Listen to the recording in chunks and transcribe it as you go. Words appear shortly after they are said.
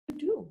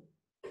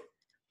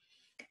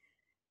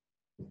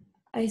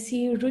I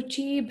see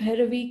Ruchi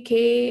Bhairavi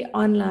K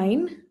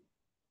online.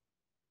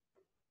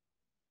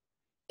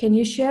 Can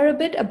you share a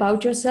bit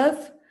about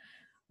yourself,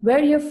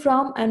 where you're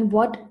from, and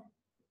what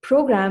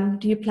program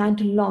do you plan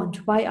to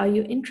launch? Why are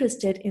you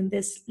interested in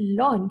this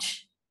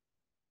launch?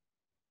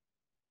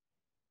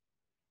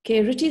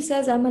 Okay, Ruchi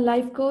says, I'm a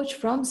life coach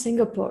from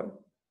Singapore.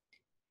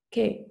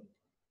 Okay,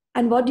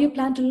 and what do you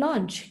plan to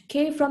launch?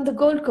 K from the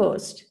Gold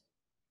Coast.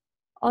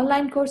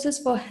 Online courses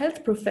for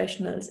health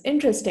professionals.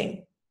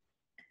 Interesting.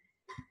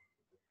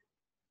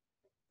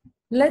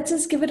 Let's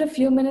just give it a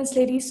few minutes,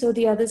 ladies, so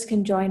the others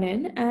can join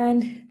in,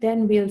 and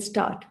then we'll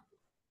start.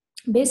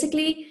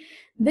 Basically,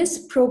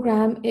 this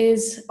program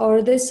is,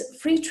 or this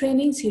free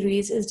training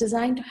series is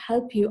designed to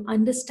help you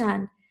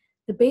understand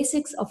the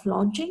basics of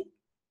launching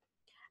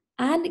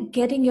and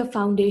getting your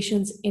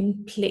foundations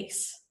in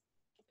place.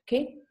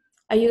 Okay,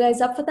 are you guys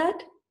up for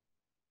that?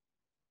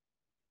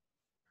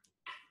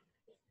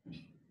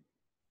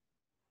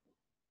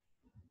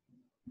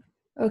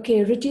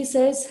 Okay, Ruchi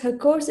says her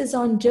course is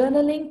on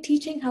journaling,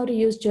 teaching how to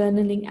use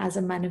journaling as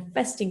a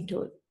manifesting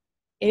tool.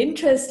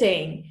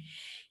 Interesting.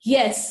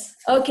 Yes.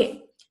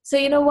 Okay. So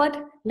you know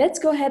what? Let's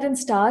go ahead and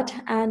start,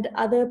 and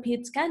other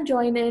peeps can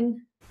join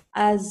in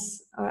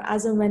as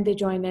and when they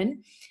join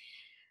in.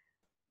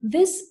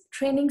 This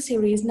training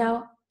series,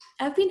 now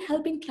I've been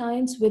helping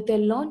clients with their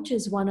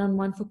launches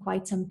one-on-one for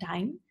quite some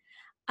time,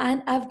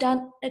 and I've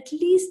done at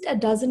least a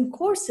dozen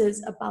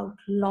courses about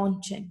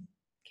launching.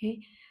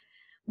 Okay,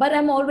 but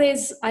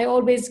I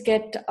always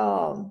get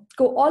go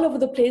all over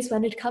the place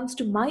when it comes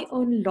to my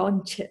own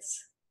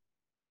launches,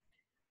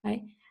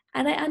 right?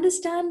 And I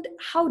understand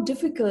how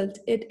difficult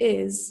it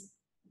is,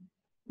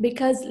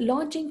 because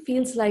launching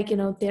feels like,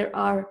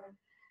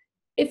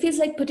 it feels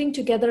like putting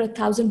together a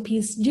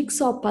 1,000-piece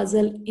jigsaw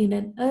puzzle in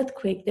an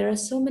earthquake. There are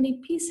so many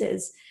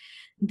pieces.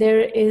 There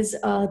is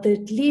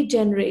the lead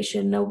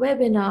generation, a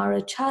webinar,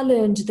 a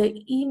challenge,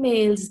 the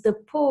emails, the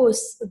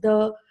posts,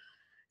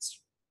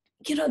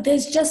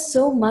 there's just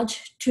so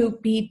much to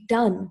be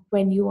done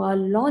when you are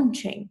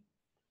launching.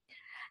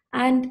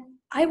 And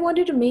I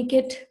wanted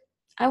to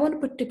I want to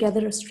put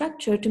together a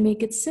structure to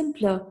make it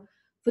simpler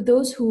for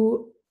those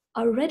who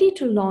are ready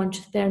to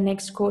launch their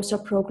next course or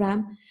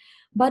program,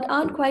 but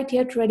aren't quite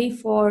yet ready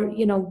for,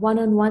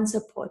 one-on-one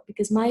support,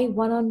 because my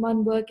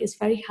one-on-one work is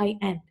very high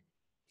end.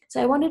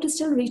 So I wanted to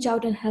still reach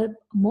out and help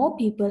more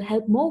people,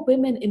 help more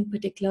women in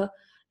particular,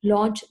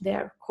 launch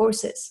their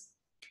courses.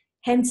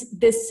 Hence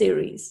this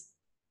series.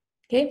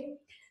 Okay,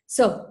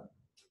 so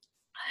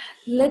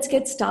let's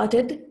get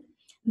started.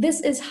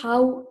 This is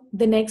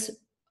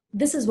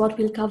what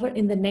we'll cover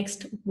in the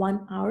next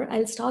 1 hour.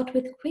 I'll start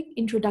with a quick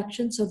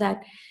introduction so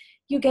that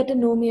you get to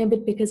know me a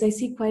bit, because I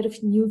see quite a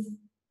few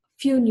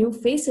new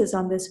faces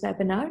on this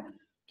webinar.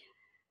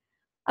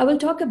 I will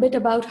talk a bit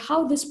about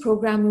how this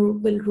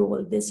program will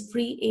roll, this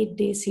free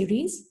 8-day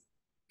series.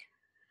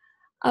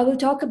 I will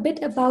talk a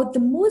bit about the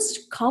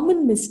most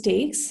common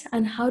mistakes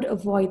and how to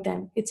avoid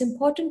them. It's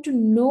important to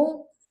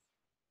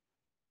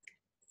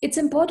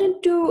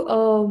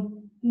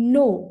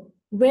know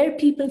where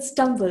people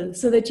stumble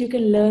so that you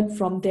can learn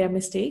from their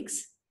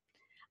mistakes.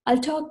 I'll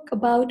talk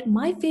about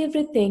my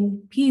favorite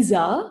thing,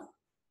 pizza,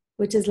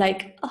 which is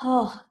like,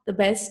 the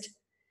best.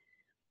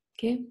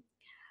 Okay.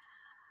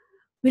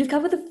 We'll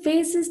cover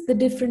the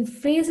different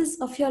phases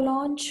of your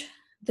launch,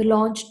 the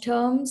launch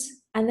terms,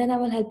 and then I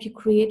will help you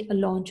create a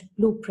launch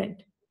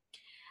blueprint.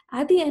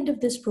 At the end of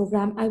this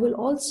program, I will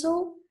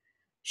also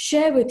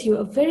share with you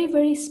a very,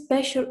 very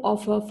special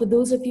offer for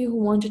those of you who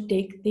want to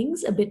take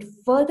things a bit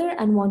further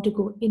and want to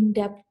go in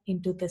depth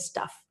into this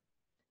stuff.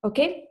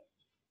 Okay?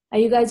 Are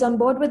you guys on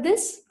board with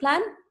this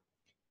plan?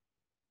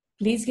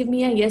 Please give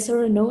me a yes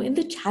or a no in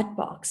the chat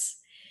box.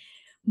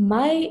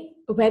 My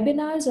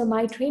webinars or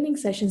my training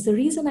sessions, the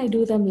reason I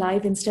do them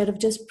live instead of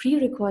just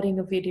pre-recording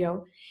a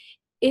video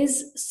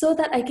is so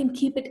that I can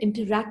keep it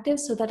interactive,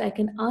 so that I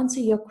can answer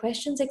your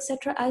questions,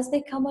 etc., as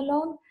they come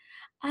along.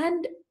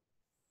 And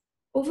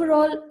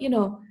overall,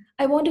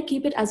 I want to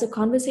keep it as a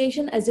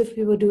conversation, as if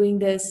we were doing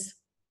this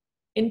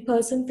in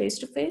person, face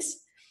to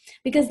face,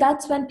 because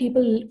that's when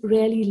people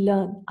really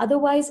learn.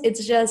 Otherwise,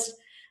 it's just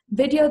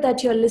video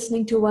that you're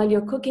listening to while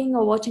you're cooking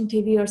or watching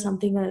TV or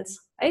something else,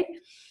 right?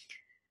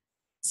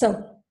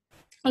 So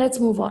let's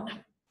move on.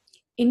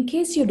 In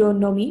case you don't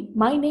know me,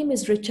 my name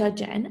is Richa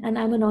Jain, and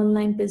I'm an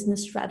online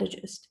business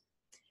strategist.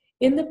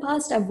 In the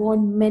past, I've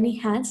worn many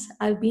hats.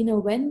 I've been a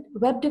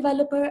web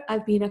developer,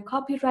 I've been a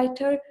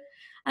copywriter,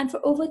 and for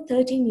over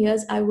 13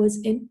 years, I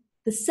was in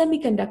the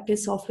semiconductor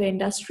software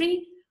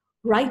industry,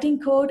 writing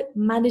code,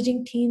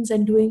 managing teams,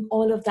 and doing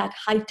all of that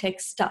high-tech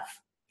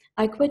stuff.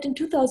 I quit in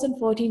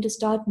 2014 to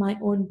start my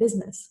own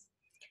business.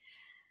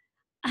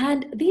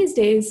 And these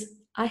days,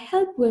 I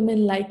help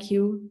women like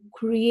you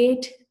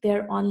create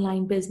their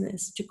online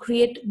business, to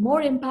create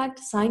more impact,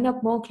 sign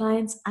up more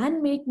clients,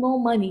 and make more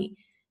money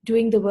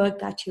doing the work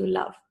that you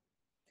love.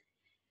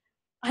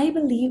 I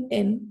believe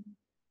in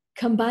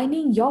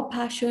combining your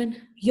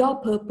passion, your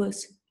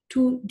purpose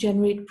to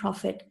generate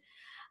profit.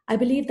 I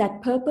believe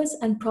that purpose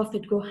and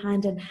profit go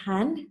hand in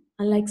hand,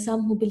 unlike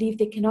some who believe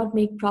they cannot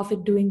make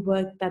profit doing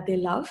work that they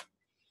love.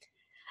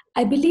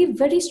 I believe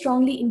very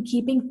strongly in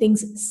keeping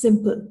things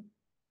simple.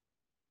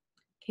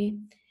 Okay.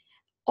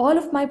 All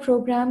of my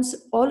programs,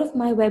 all of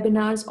my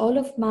webinars, all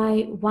of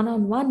my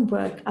one-on-one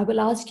work, I will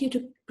ask you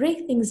to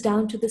break things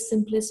down to the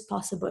simplest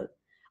possible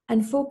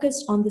and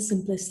focus on the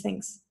simplest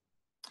things,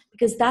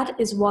 because that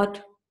is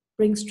what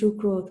brings true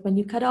growth. When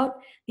you cut out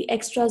the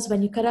extras,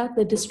 when you cut out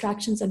the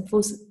distractions and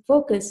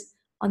focus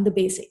on the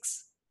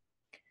basics.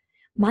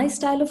 My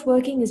style of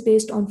working is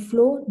based on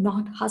flow,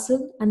 not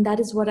hustle, and that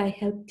is what I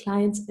help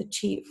clients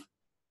achieve.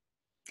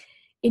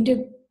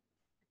 Into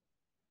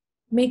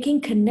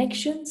making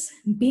connections,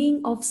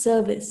 being of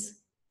service,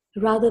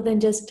 rather than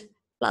just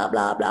blah,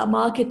 blah, blah,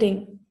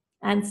 marketing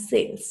and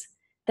sales.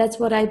 That's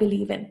what I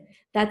believe in.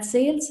 That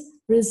sales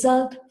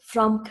result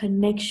from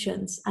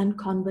connections and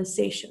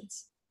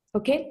conversations.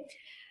 Okay?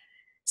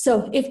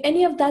 So if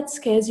any of that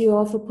scares you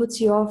off or puts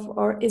you off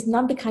or is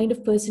not the kind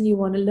of person you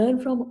want to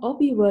learn from or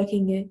be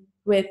working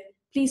with,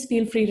 please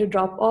feel free to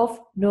drop off.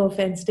 No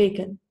offense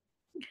taken.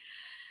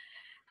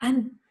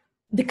 And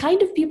the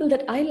kind of people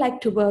that I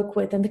like to work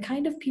with and the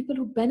kind of people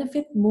who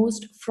benefit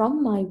most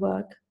from my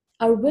work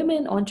are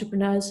women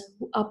entrepreneurs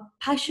who are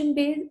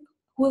passion-based,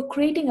 who are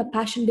creating a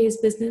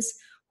passion-based business,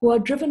 who are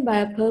driven by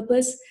a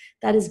purpose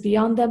that is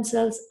beyond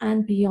themselves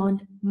and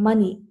beyond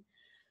money,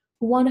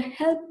 who want to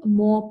help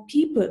more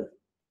people.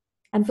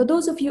 And for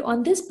those of you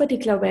on this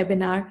particular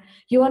webinar,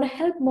 you want to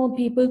help more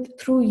people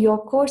through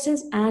your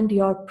courses and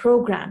your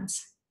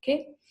programs,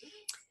 okay?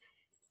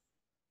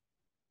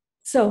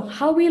 So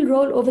how we'll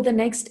roll over the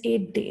next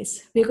 8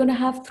 days. We're going to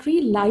have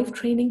 3 live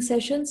training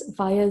sessions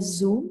via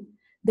Zoom.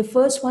 The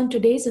first one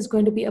today is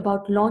going to be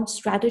about launch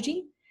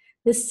strategy.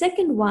 The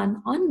second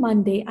one on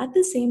Monday at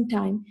the same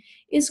time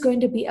is going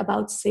to be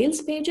about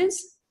sales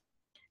pages.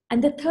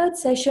 And the third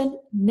session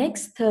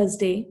next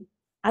Thursday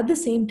at the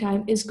same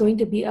time is going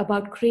to be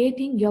about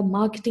creating your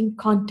marketing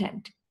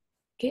content.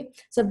 Okay,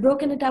 so I've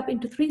broken it up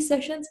into 3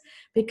 sessions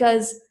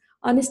because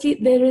honestly,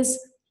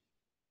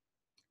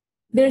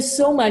 there's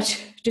so much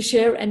to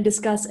share and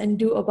discuss and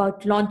do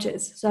about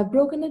launches. So I've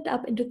broken it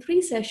up into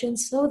 3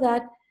 sessions so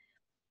that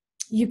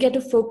you get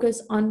to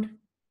focus on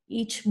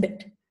each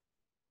bit.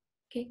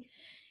 Okay.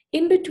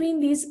 In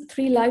between these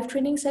 3 live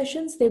training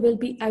sessions,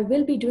 I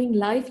will be doing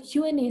live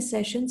Q&A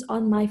sessions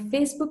on my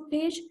Facebook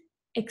page,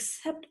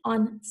 except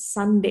on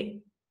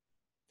Sunday.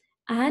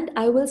 And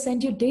I will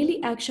send you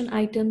daily action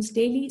items,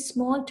 daily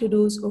small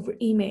to-dos over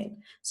email.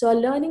 So our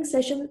learning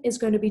session is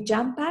going to be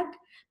jam-packed,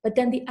 but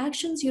then the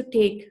actions you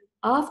take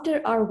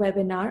after our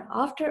webinar,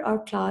 after our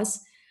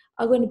class,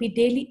 are going to be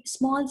daily,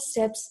 small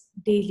steps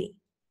daily.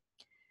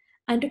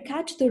 And to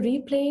catch the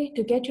replay,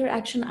 to get your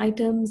action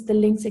items, the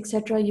links,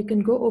 etc., you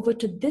can go over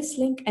to this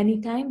link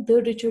anytime,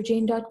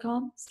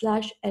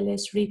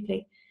 thericherjane.com/LS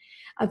replay.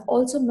 I've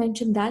also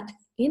mentioned that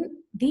in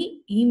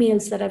the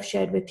emails that I've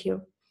shared with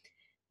you.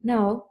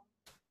 Now,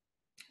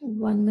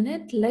 1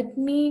 minute, let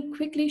me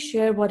quickly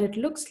share what it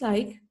looks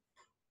like.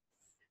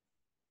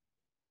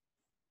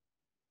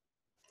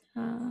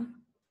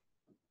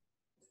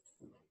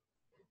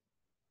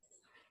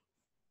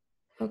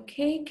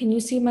 Okay, can you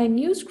see my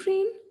new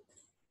screen?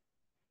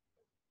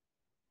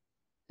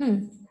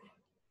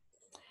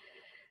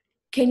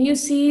 Can you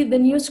see the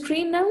new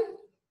screen now?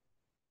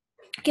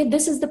 Okay,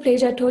 this is the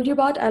page I told you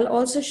about. I'll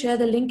also share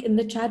the link in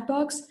the chat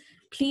box.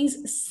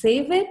 Please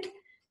save it.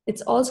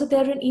 It's also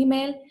there in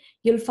email.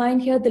 You'll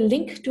find here the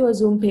link to a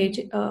Zoom page,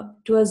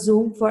 to a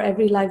Zoom for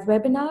every live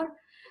webinar,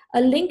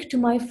 a link to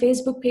my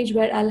Facebook page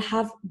where I'll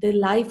have the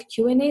live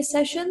Q&A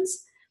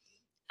sessions.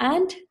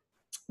 And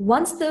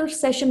once the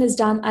session is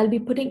done, I'll be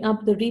putting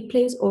up the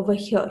replays over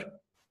here.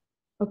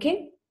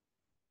 Okay?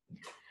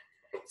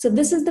 So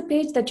this is the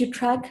page that you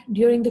track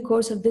during the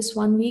course of this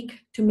 1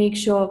 week to make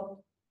sure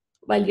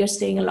while you're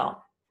staying along.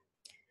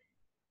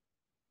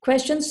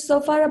 Questions so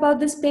far about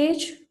this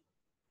page?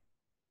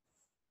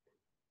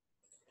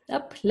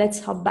 Yep,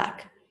 let's hop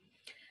back.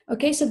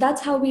 Okay, so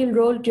that's how we'll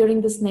roll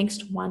during this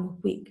next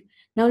 1 week.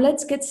 Now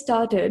let's get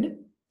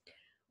started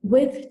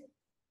with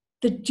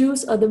the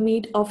juice or the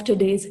meat of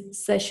today's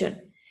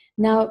session.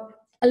 Now,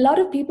 a lot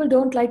of people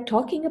don't like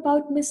talking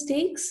about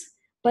mistakes,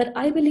 but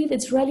I believe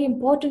it's really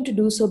important to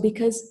do so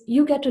because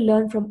you get to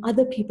learn from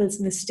other people's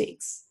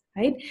mistakes,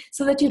 right?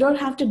 So that you don't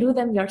have to do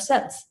them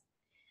yourselves.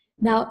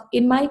 Now,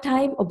 in my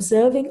time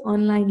observing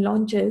online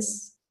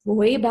launches,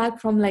 way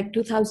back from like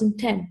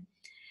 2010,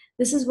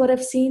 this is what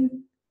I've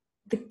seen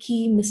the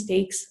key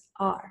mistakes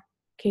are,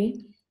 okay?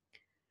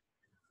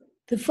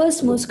 The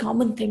first most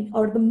common thing,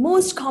 or the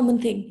most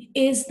common thing,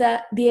 is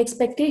that the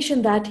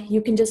expectation that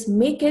you can just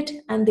make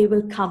it and they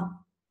will come.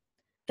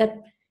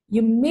 That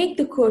you make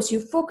the course, you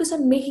focus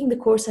on making the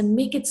course and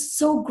make it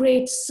so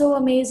great, so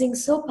amazing,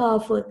 so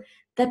powerful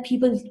that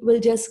people will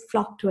just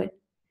flock to it.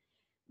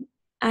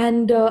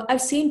 And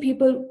I've seen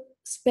people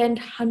spend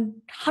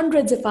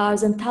hundreds of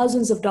hours and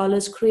thousands of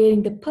dollars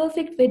creating the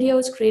perfect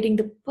videos, creating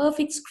the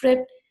perfect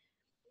script,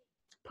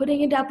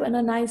 putting it up on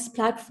a nice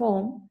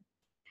platform,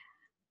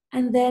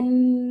 and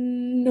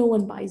then no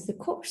one buys the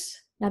course.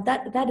 Now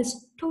that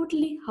is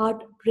totally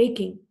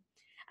heartbreaking.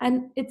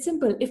 And it's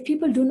simple. If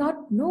people do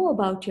not know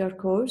about your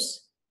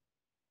course,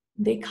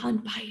 they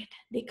can't buy it.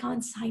 They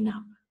can't sign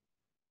up.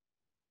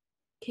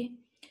 Okay.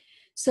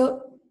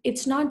 So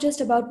it's not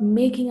just about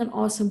making an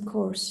awesome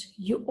course.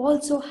 You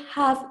also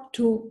have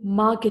to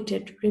market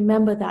it.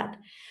 Remember that.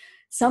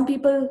 Some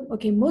people,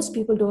 okay, most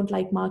people don't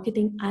like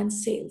marketing and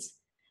sales.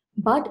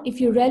 But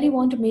if you really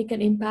want to make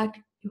an impact,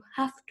 you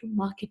have to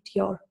market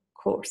your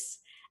course.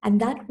 And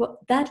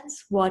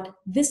that's what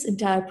this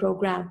entire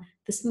program,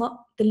 the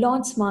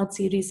Launch Smart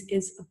series,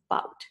 is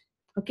about.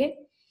 Okay.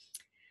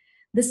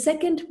 The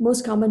second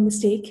most common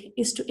mistake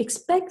is to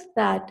expect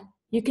that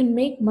you can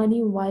make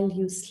money while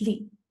you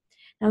sleep.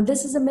 Now,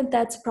 this is a myth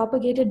that's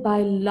propagated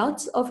by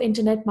lots of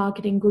internet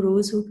marketing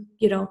gurus who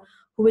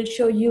will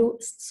show you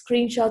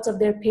screenshots of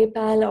their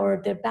PayPal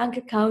or their bank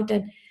account,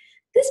 and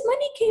this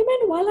money came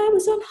in while I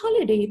was on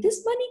holiday.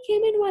 This money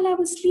came in while I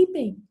was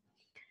sleeping.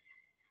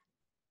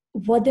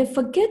 What they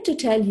forget to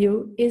tell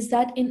you is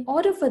that in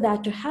order for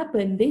that to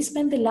happen, they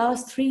spent the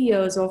last 3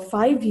 years or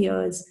 5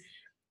 years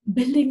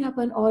building up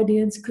an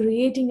audience,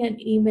 creating an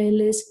email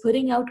list,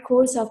 putting out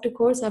course after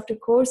course after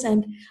course,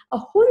 and a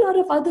whole lot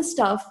of other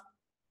stuff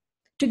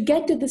to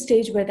get to the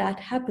stage where that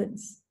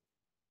happens.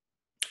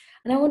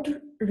 And I want to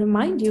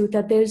remind you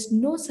that there's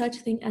no such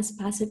thing as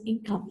passive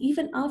income.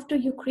 Even after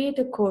you create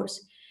a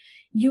course,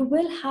 you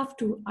will have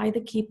to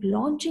either keep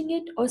launching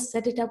it or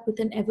set it up with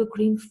an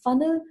evergreen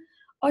funnel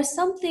or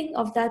something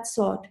of that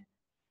sort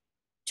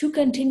to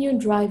continue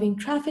driving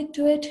traffic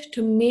to it,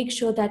 to make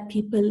sure that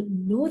people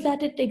know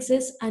that it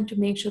exists, and to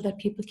make sure that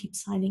people keep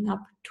signing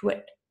up to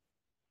it.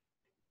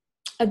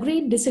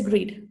 Agreed,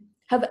 disagreed?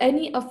 Have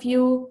any of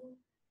you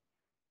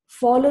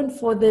fallen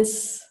for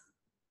this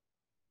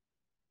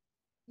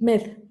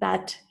myth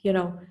that,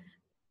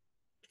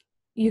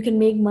 you can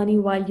make money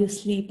while you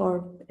sleep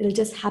or it'll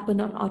just happen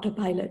on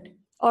autopilot?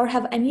 Or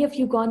have any of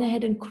you gone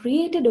ahead and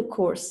created a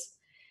course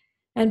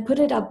and put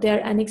it up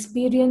there and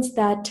experienced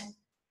that,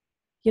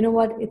 you know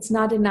what, it's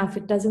not enough,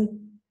 it doesn't,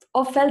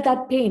 or felt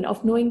that pain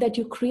of knowing that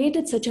you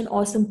created such an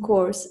awesome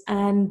course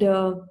and,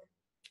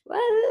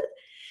 well,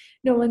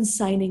 no one's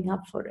signing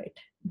up for it?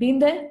 Been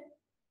there?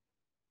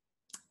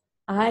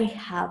 I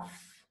have.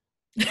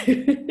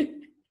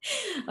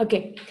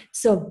 Okay,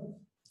 so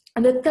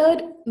and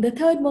the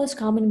third most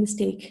common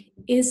mistake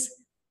is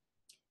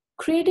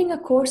creating a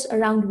course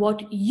around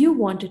what you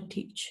want to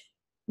teach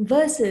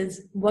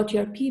versus what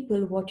your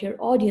people, what your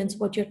audience,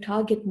 what your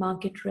target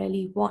market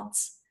really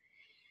wants.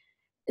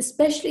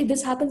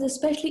 This happens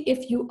especially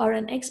if you are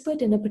an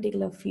expert in a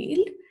particular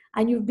field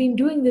and you've been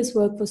doing this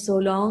work for so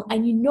long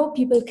and you know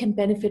people can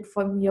benefit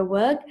from your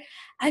work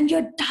and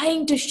you're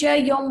dying to share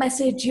your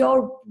message,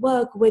 your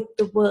work with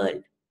the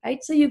world,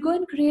 right? So you go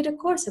and create a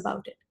course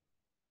about it,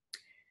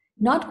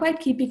 not quite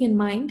keeping in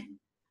mind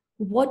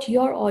what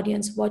your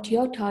audience, what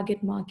your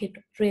target market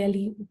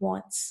really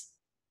wants.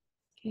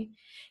 Okay?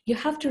 You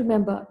have to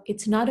remember,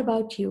 it's not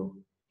about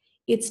you.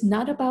 It's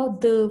not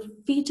about the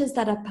features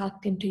that are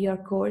packed into your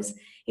course.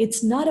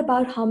 It's not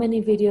about how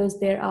many videos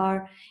there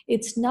are.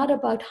 It's not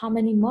about how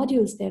many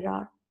modules there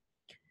are.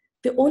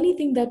 The only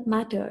thing that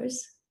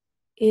matters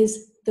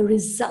is the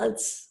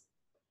results.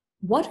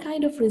 What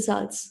kind of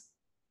results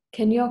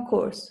can your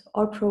course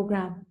or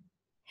program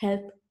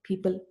help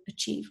people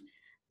achieve?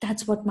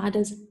 That's what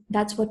matters.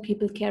 That's what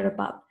people care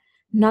about.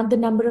 Not the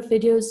number of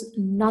videos,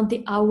 not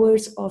the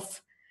hours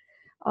of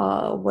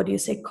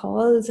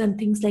calls and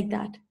things like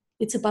that.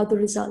 It's about the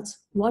results.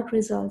 What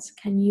results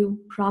can you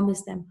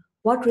promise them?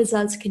 What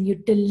results can you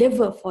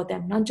deliver for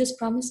them? Not just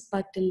promise,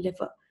 but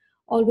deliver.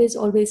 Always,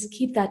 always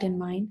keep that in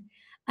mind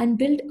and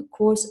build a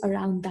course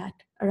around that,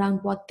 around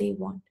what they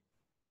want.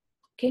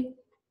 Okay?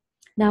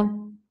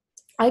 Now,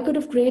 I could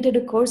have created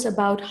a course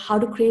about how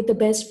to create the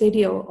best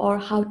video or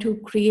how to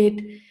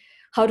create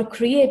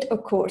a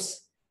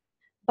course.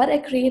 But I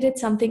created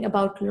something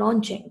about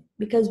launching,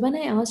 because when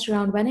I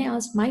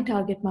asked my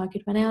target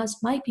market, when I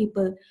asked my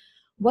people,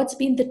 what's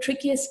been the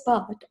trickiest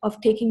part of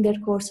taking their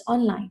course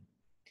online?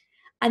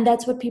 And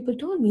that's what people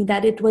told me,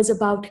 that it was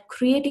about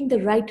creating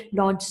the right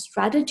launch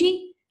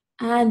strategy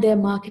and their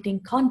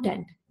marketing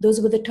content.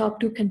 Those were the top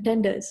 2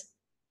 contenders.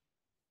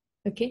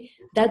 Okay,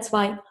 that's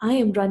why I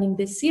am running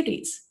this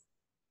series.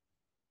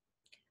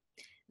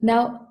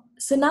 Now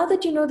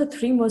that you know the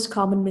 3 most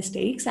common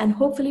mistakes, and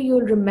hopefully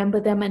you'll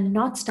remember them and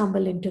not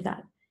stumble into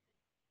that.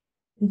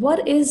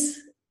 There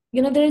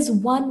is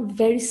one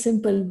very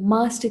simple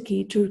master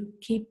key to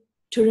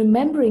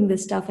remembering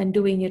this stuff and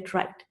doing it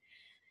right.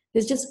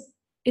 It's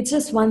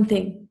just one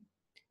thing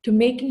to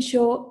making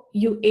sure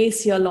you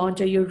ace your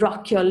launch or you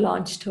rock your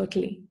launch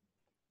totally.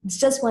 It's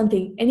just one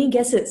thing. Any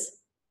guesses?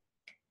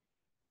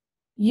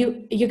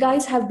 You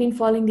guys have been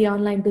following the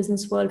online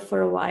business world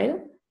for a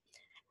while.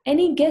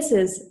 Any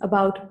guesses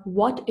about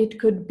what it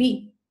could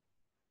be?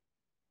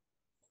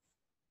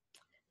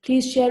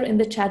 Please share in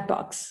the chat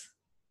box.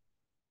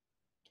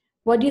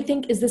 What do you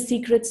think is the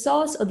secret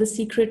sauce or the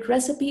secret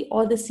recipe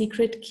or the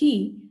secret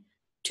key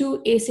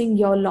to acing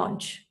your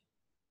launch?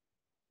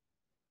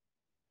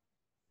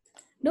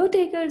 No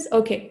takers?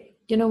 Okay,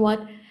 you know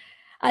what?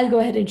 I'll go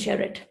ahead and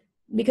share it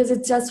because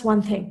it's just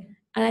one thing.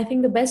 And I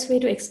think the best way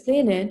to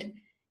explain it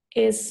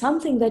is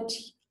something that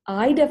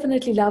I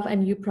definitely love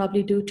and you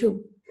probably do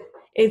too.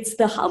 It's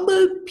the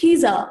humble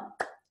pizza.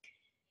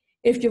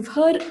 If you've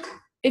heard,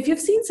 if you've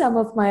seen some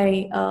of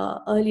my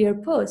earlier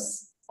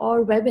posts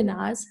or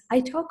webinars,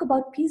 I talk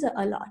about pizza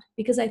a lot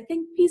because I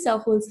think pizza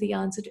holds the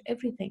answer to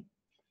everything,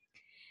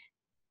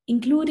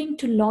 including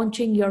to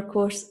launching your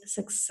course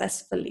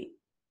successfully.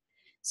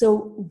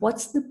 So,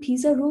 what's the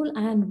pizza rule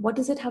and what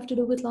does it have to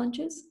do with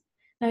launches?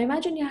 Now,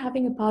 imagine you're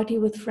having a party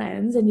with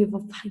friends and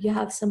you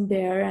have some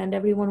beer and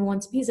everyone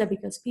wants pizza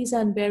because pizza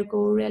and beer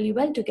go really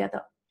well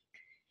together.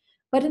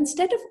 But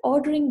instead of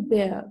ordering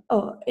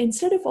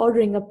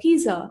a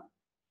pizza,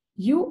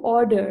 you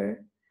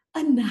order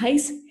a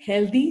nice,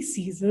 healthy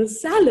Caesar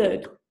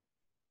salad.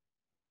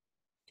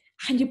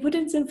 And you put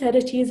in some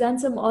feta cheese and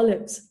some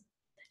olives.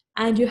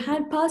 And you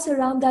hand pass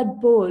around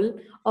that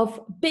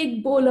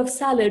big bowl of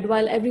salad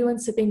while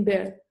everyone's sipping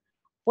beer.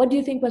 What do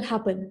you think will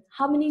happen?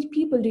 How many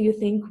people do you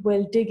think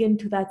will dig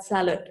into that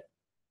salad?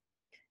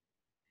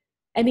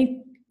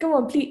 Any, come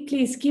on,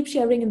 please keep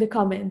sharing in the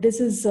comment.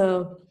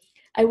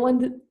 I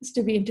want this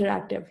to be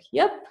interactive.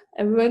 Yep,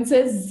 everyone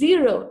says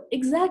zero.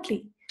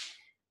 Exactly.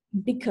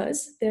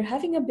 Because they're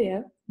having a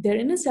beer, they're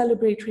in a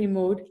celebratory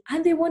mode,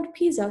 and they want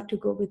pizza to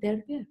go with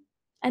their beer.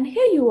 And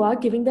here you are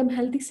giving them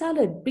healthy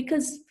salad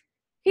because,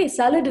 hey,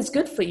 salad is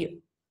good for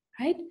you,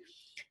 right?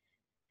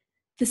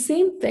 The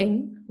same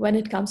thing when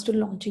it comes to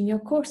launching your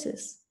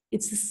courses.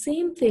 It's the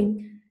same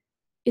thing,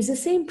 is the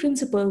same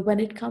principle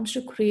when it comes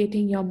to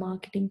creating your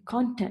marketing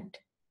content.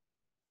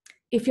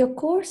 If your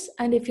course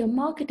and if your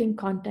marketing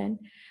content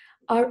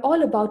are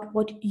all about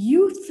what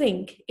you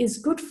think is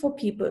good for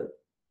people,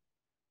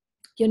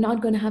 you're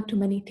not going to have too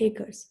many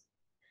takers.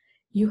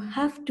 You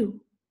have to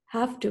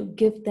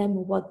give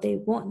them what they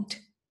want.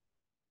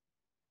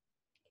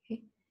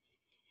 Okay?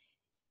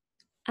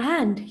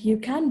 And you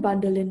can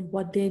bundle in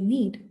what they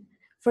need.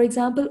 For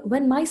example,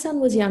 when my son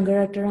was younger,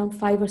 at around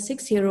 5 or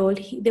 6 year old,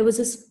 there was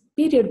this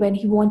period when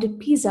he wanted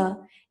pizza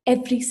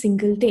every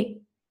single day.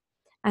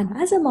 And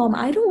as a mom,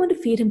 I don't want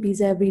to feed him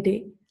pizza every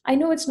day. I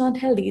know it's not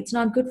healthy, it's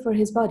not good for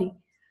his body.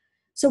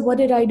 So what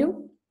did I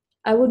do?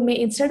 I would make,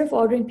 instead of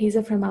ordering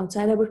pizza from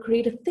outside, I would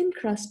create a thin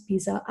crust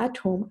pizza at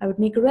home. I would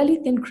make a really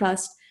thin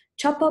crust,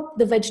 chop up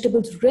the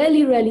vegetables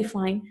really, really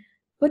fine,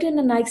 put in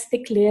a nice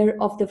thick layer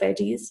of the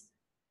veggies,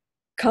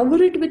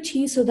 cover it with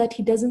cheese so that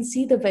he doesn't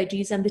see the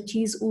veggies and the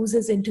cheese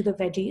oozes into the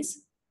veggies.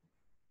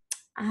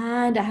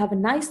 And I have a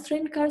nice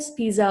thin crust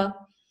pizza,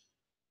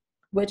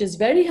 which is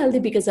very healthy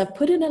because I've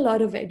put in a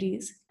lot of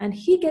veggies, and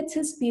he gets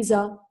his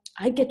pizza.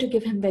 I get to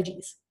give him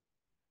veggies.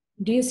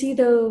 Do you see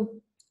the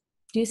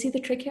do you see the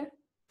trick here?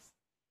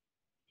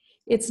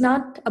 It's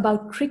not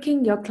about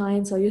tricking your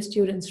clients or your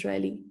students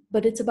really,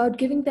 but it's about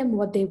giving them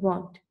what they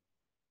want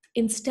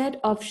instead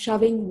of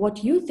shoving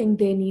what you think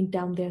they need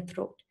down their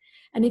throat.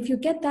 And if you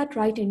get that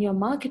right in your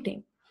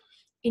marketing,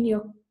 in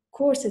your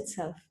course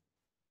itself,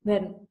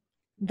 then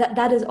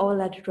that is all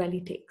that it really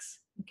takes.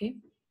 Okay.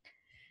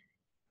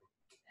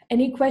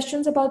 Any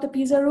questions about the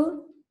pizza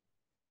rule?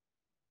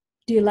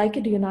 Do you like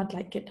it? Do you not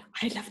like it?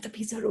 I love the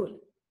pizza rule.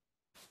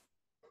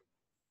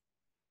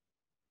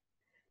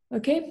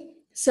 Okay.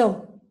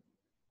 So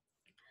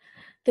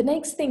the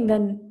next thing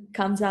then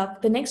comes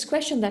up, the next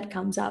question that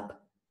comes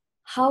up,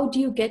 how do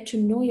you get to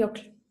know your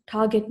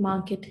target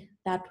market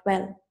that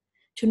well,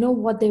 to know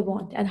what they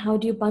want, and how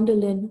do you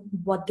bundle in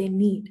what they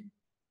need?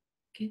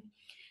 Okay,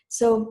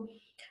 so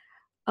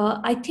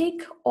I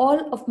take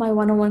all of my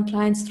one-on-one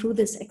clients through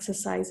this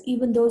exercise,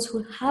 even those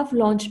who have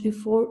launched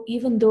before,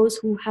 even those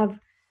who have.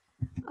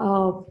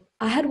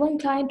 I had one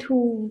client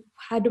who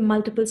had a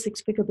multiple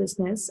six-figure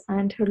business,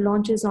 and her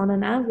launches on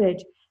an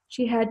average,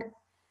 she had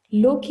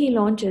low-key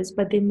launches,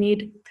 but they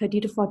made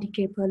 30 to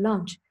 40K per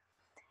launch.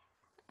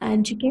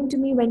 And she came to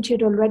me when she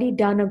had already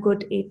done a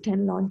good 8,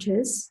 10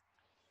 launches,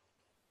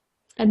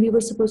 and we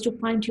were supposed to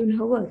fine tune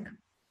her work.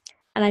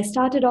 And I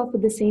started off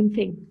with the same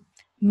thing,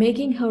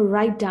 making her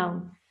write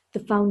down the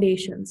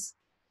foundations.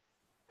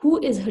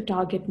 Who is her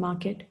target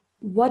market?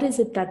 What is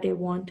it that they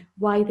want?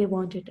 Why they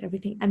want it,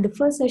 everything. And the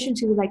first session,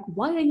 she was like,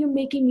 why are you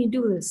making me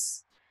do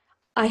this?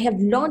 I have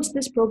launched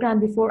this program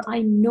before,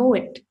 I know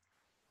it.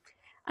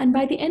 And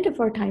by the end of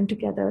our time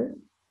together,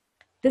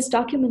 this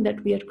document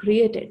that we had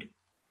created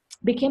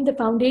became the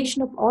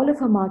foundation of all of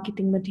her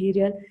marketing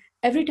material.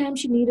 Every time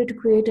she needed to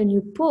create a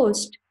new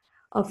post,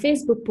 a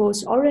Facebook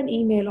post or an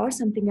email or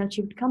something else,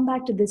 she would come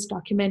back to this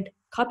document,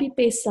 copy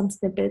paste some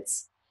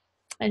snippets,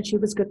 and she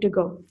was good to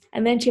go.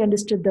 And then she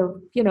understood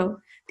the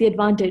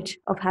advantage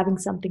of having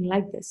something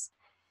like this.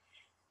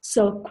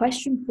 So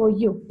question for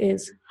you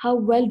is, how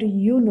well do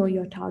you know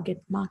your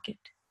target market?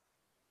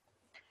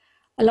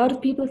 A lot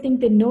of people think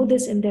they know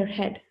this in their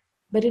head,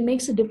 but it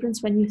makes a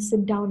difference when you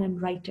sit down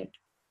and write it.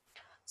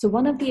 So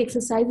one of the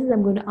exercises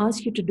I'm going to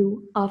ask you to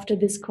do after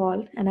this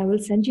call, and I will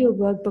send you a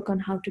workbook on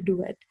how to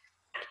do it,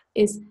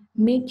 is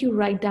make you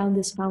write down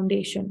this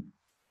foundation.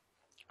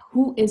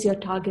 Who is your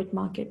target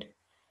market?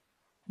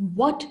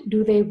 What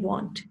do they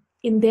want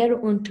in their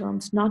own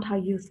terms, not how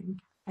you think?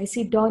 I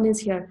see Dawn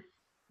is here.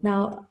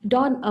 Now,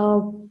 Dawn,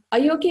 are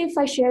you okay if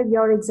I share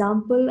your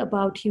example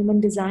about human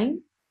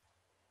design?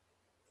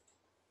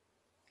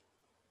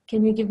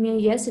 Can you give me a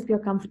yes if you're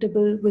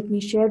comfortable with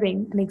me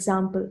sharing an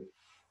example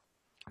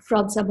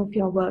from some of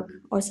your work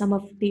or some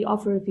of the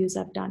offer reviews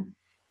I've done?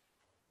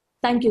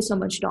 Thank you so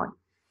much, Dawn.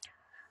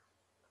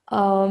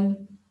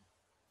 Um,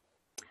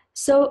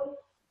 so,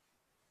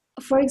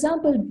 for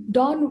example,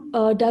 Dawn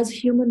does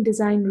human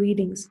design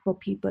readings for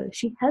people.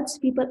 She helps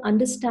people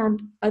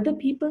understand other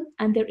people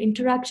and their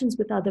interactions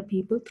with other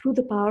people through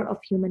the power of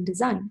human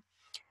design.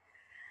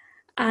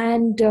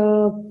 And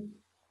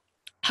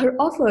her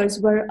offers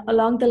were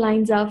along the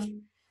lines of,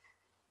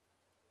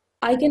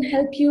 I can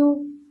help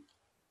you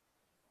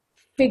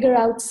figure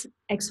out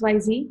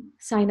XYZ,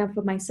 sign up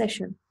for my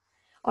session.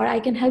 Or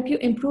I can help you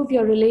improve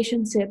your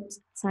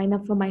relationships, sign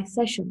up for my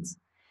sessions.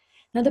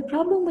 Now, the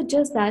problem with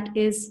just that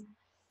is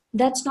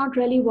that's not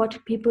really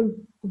what people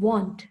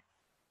want.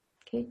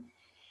 Okay?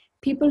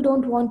 People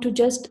don't want to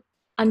just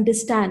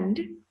understand,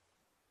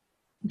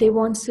 they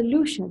want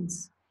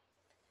solutions.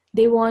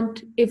 They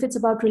want, if it's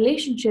about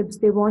relationships,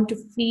 they want to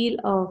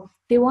feel,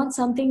 they want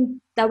something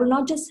that will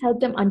not just help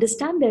them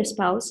understand their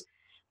spouse,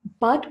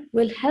 but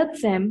will help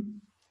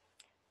them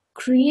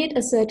create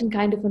a certain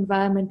kind of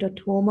environment at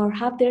home, or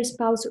have their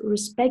spouse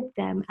respect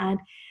them and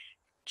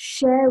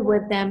share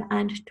with them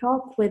and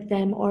talk with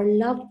them or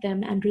love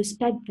them and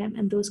respect them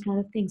and those kind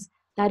of things.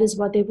 That is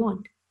what they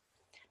want.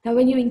 Now,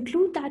 when you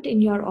include that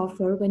in your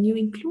offer, when you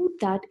include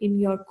that in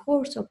your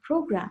course or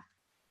program,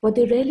 what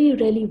they really,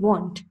 really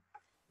want,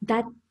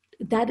 that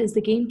is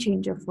the game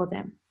changer for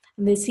them.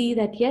 And they see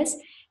that, yes,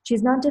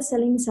 she's not just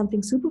selling me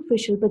something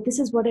superficial, but this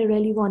is what I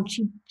really want.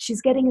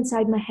 She's getting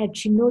inside my head.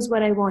 She knows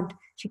what I want.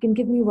 She can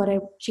give me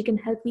she can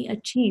help me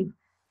achieve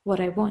what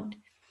I want.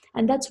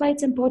 And that's why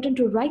it's important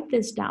to write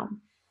this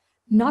down,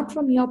 not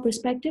from your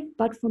perspective,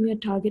 but from your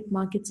target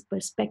market's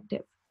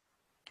perspective.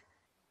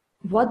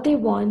 What they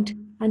want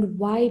and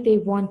why they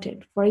want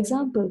it. For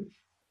example,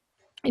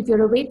 if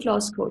you're a weight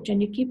loss coach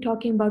and you keep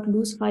talking about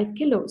lose 5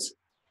 kilos,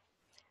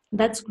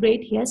 that's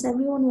great. Yes,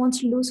 everyone wants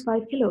to lose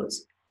 5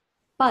 kilos.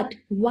 But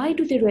why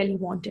do they really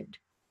want it?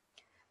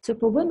 So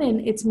for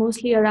women, it's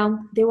mostly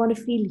around they want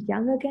to feel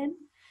young again.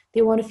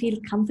 They want to feel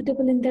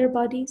comfortable in their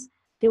bodies.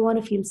 They want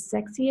to feel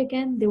sexy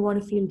again. They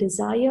want to feel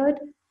desired.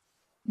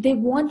 They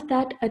want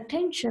that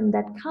attention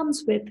that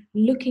comes with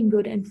looking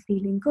good and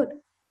feeling good.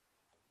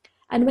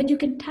 And when you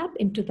can tap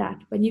into that,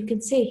 when you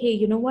can say, hey,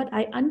 you know what,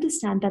 I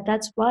understand that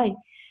that's why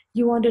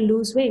you want to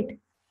lose weight.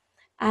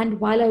 And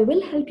while I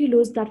will help you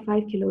lose that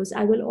 5 kilos,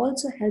 I will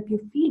also help you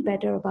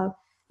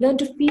learn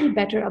to feel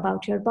better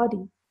about your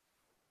body.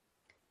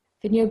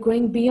 Then you're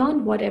going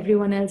beyond what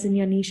everyone else in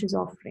your niche is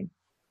offering,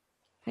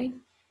 right?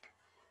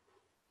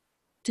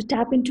 To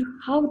tap into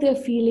how they're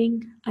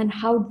feeling and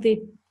how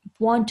they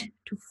want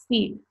to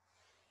feel.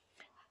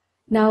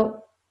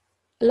 Now,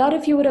 a lot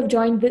of you would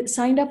have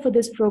signed up for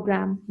this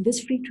program,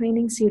 this free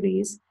training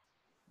series,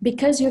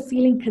 because you're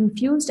feeling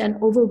confused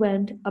and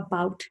overwhelmed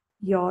about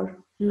your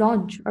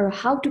launch or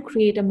how to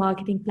create a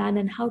marketing plan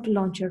and how to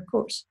launch your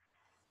course.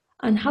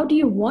 And how do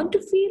you want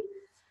to feel?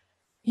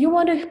 You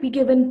want to be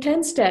given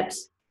 10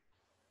 steps,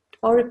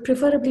 or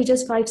preferably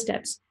just 5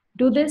 steps.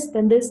 Do this,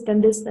 then this,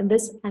 then this, then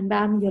this, and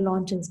bam, your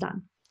launch is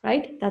done,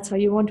 right? That's how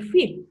you want to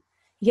feel.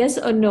 Yes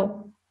or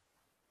no?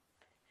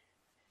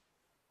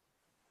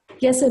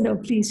 Yes or no,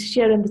 please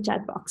share in the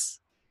chat box.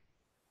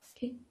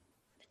 Okay.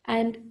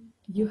 And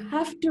you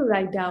have to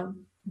write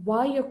down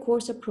why your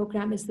course or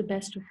program is the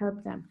best to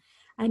help them.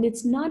 And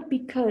it's not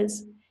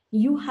because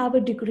you have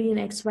a degree in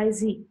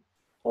XYZ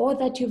or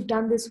that you've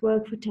done this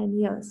work for 10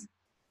 years.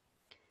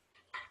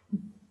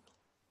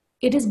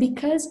 It is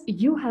because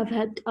you have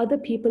helped other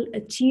people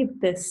achieve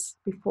this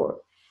before,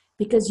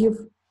 because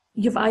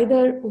you've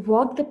either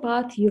walked the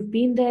path, you've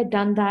been there,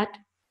 done that,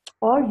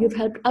 or you've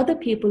helped other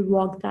people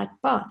walk that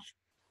path.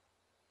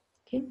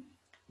 Okay,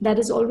 that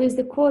is always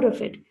the core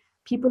of it.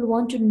 People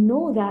want to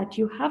know that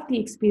you have the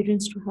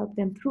experience to help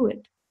them through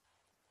it.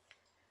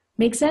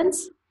 Make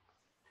sense?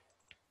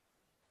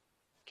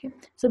 Okay,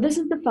 so this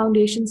is the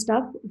foundation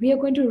stuff. We are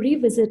going to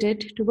revisit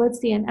it towards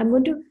the end. I'm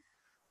going to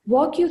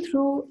walk you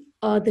through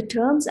the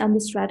terms and the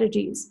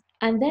strategies,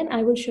 and then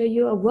I will show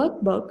you a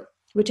workbook,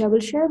 which I will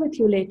share with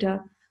you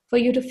later for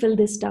you to fill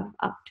this stuff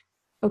out.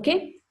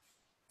 Okay?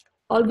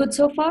 All good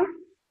so far?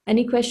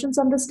 Any questions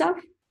on this stuff?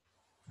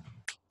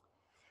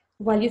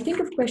 While you think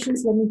of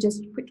questions, let me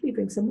just quickly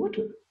drink some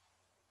water.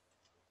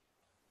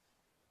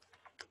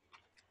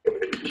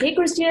 Hey,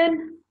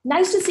 Christian,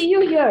 nice to see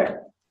you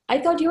here. I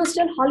thought you were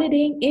still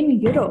holidaying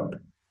in Europe.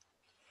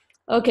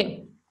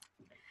 Okay,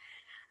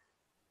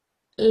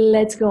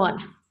 let's go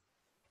on.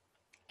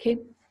 Okay,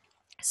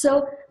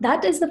 so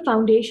that is the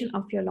foundation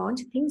of your launch,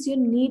 things you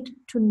need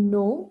to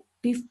know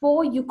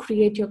before you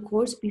create your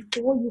course,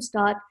 before you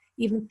start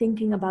even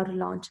thinking about a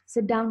launch.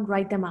 Sit down,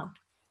 write them out.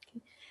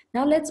 Okay.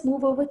 Now let's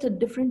move over to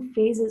different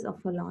phases of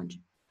a launch.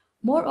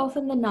 More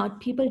often than not,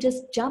 people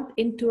just jump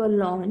into a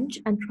launch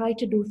and try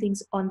to do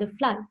things on the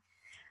fly.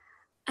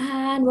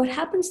 And what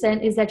happens then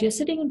is that you're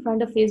sitting in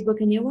front of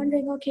Facebook and you're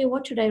wondering, okay,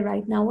 what should I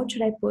write now? What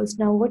should I post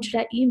now? What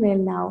should I email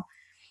now?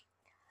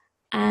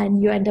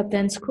 And you end up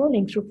then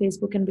scrolling through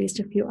Facebook and waste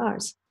a few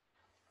hours,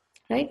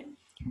 right?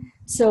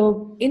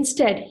 So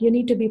instead, you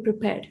need to be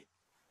prepared.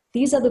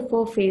 These are the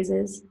 4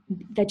 phases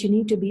that you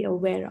need to be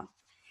aware of.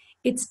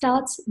 It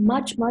starts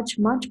much, much,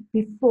 much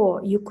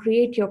before you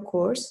create your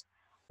course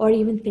or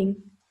even think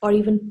or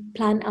even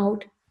plan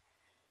out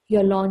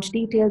your launch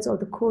details or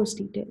the course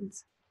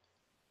details.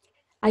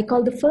 I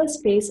call the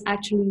first phase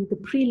actually the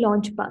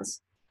pre-launch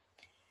buzz.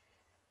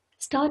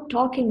 Start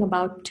talking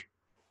about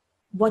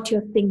what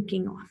you're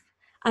thinking of.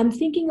 I'm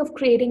thinking of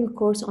creating a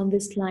course on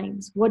these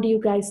lines. What do you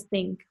guys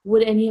think?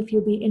 Would any of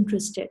you be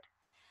interested?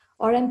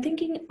 Or I'm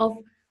thinking of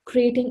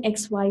creating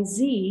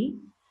XYZ.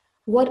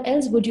 What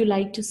else would you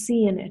like to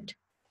see in it?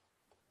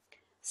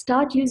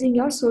 Start using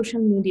your social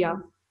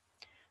media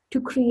to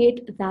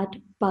create that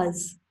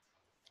buzz.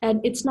 And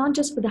it's not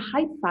just for the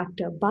hype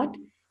factor, but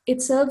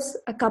it serves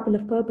a couple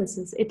of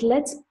purposes. It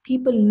lets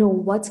people know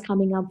what's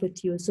coming up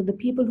with you. So the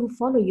people who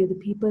follow you, the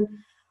people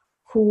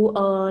who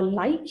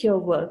like your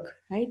work,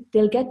 right?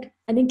 They'll get,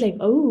 I think, like,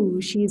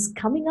 oh, she's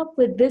coming up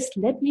with this,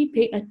 let me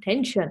pay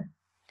attention,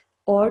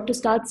 or to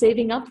start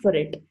saving up for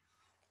it.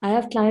 I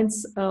have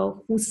clients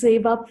who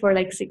save up for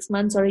like 6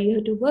 months or a year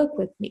to work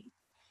with me.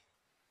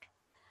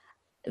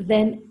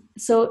 Then,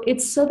 so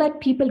it's so that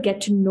people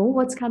get to know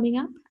what's coming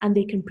up and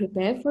they can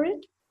prepare for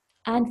it.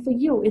 And for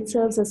you, it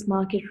serves as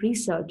market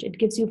research. It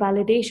gives you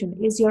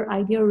validation. Is your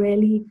idea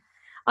really,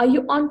 are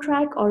you on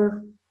track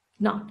or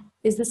not?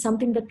 Is this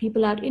something that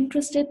people are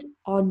interested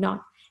or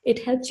not?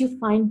 It helps you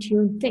fine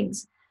tune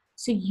things.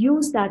 So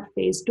use that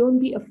phase. Don't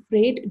be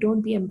afraid.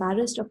 Don't be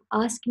embarrassed of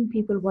asking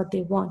people what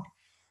they want.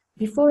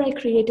 Before I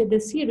created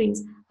this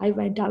series, I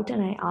went out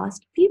and I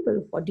asked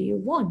people, what do you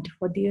want?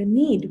 What do you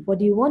need? What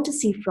do you want to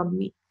see from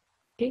me?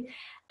 Okay.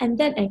 And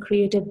then I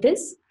created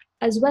this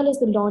as well as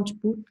the launch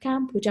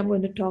bootcamp, which I'm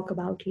going to talk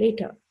about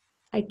later.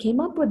 I came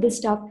up with this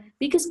stuff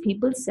because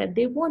people said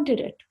they wanted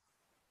it.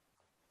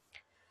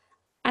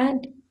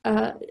 And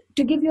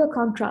to give you a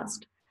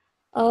contrast,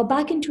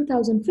 back in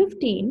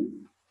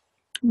 2015,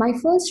 my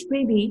first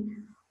freebie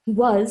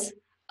was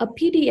a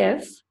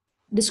PDF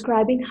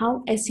describing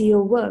how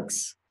SEO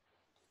works.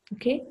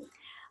 Okay,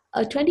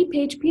 a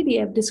 20-page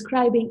PDF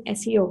describing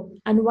SEO.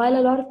 And while a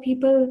lot of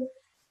people,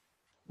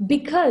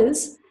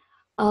 because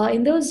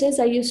in those days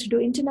I used to do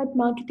internet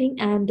marketing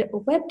and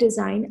web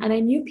design, and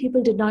I knew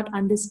people did not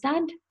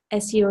understand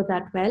SEO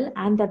that well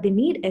and that they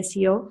need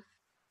SEO.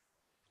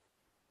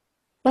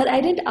 But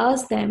I didn't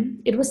ask them.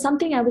 It was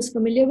something I was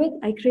familiar with.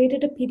 I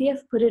created a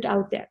PDF, put it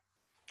out there.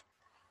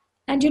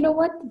 And you know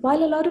what?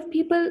 While a lot of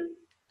people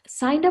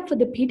signed up for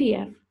the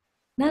PDF,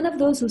 none of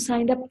those who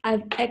signed up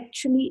I've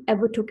actually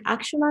ever took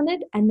action on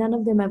it, and none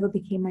of them ever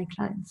became my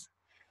clients.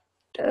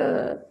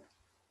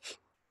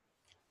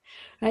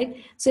 Right?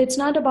 So it's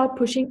not about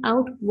pushing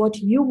out what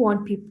you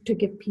want people to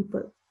give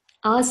people.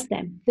 Ask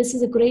them. This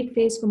is a great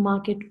phase for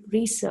market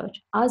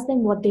research. Ask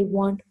them what they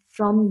want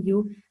from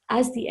you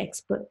as the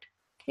expert.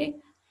 Okay.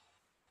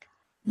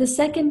 The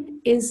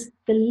second is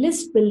the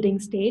list building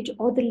stage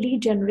or the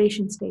lead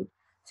generation stage.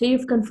 So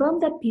you've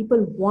confirmed that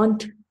people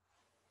want,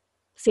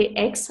 say,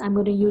 X. I'm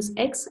going to use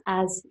X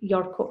as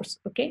your course.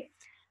 Okay.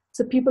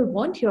 So people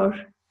want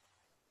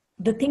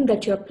the thing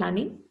that you're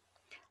planning.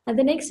 And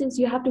the next is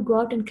you have to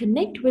go out and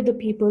connect with the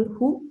people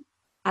who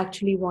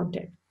actually want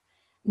it.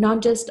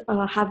 Not just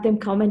have them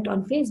comment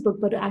on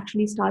Facebook, but to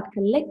actually start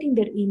collecting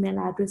their email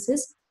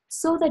addresses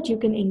so that you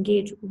can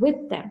engage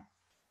with them.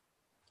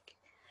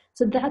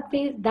 So that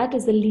phase, that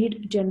is the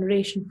lead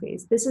generation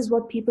phase. This is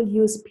what people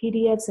use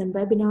PDFs and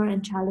webinar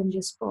and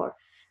challenges for.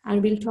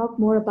 And we'll talk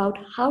more about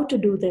how to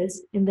do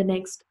this in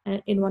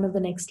one of the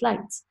next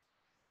slides.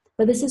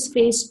 But this is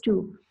phase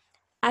 2,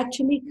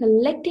 actually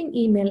collecting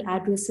email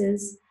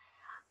addresses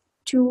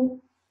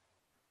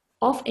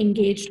of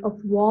engaged,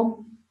 of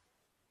warm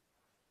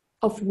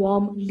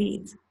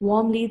leads.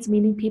 Warm leads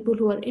meaning people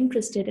who are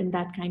interested in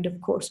that kind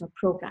of course or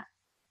program.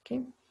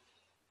 Okay.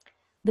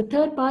 The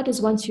third part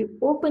is once you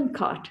open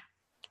cart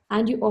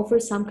and you offer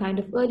some kind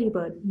of early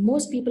bird.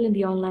 Most people in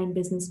the online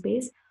business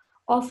space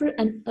offer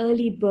an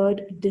early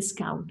bird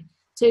discount.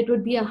 So it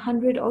would be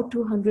 $100 or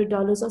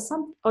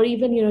 $200 or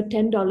even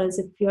 $10.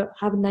 If you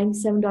have a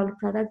 $97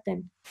 product,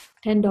 then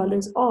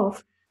 $10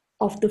 off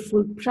of the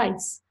full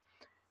price.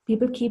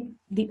 People keep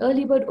the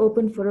early bird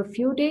open for a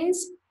few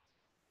days,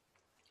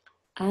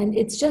 and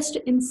it's just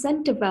to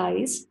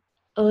incentivize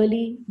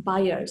early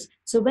buyers.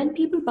 So when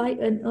people buy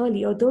in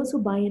early, or those who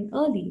buy in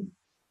early,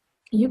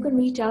 you can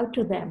reach out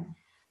to them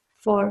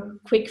for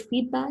quick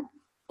feedback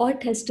or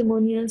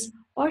testimonials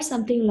or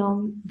something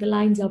along the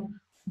lines of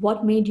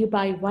what made you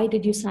buy, why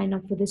did you sign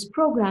up for this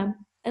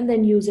program, and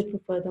then use it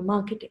for further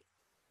marketing.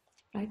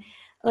 Right?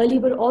 Early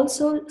bird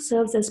also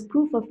serves as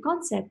proof of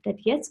concept that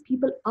yes,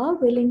 people are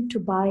willing to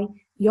buy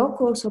your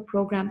course or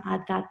program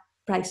at that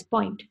price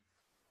point.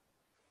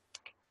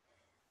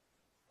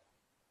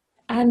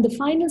 And the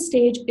final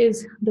stage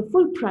is the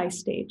full price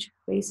stage,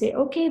 where you say,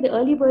 okay, the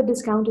early bird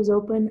discount is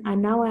open,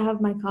 and now I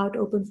have my cart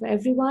open for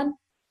everyone,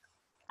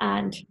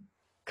 and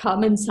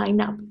come and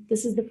sign up.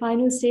 This is the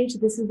final stage,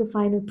 this is the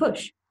final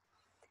push.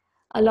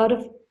 A lot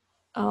of,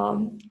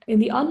 in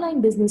the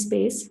online business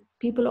space,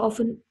 people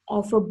often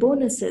offer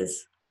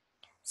bonuses,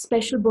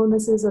 special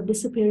bonuses or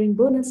disappearing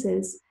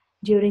bonuses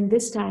during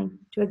this time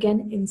to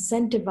again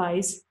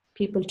incentivize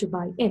people to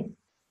buy in.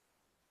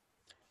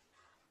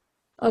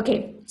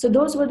 Okay, so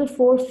those were the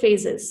 4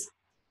 phases.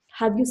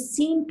 Have you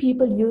seen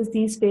people use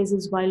these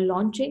phases while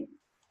launching?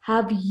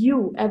 Have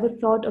you ever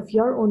thought of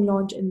your own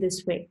launch in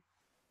this way?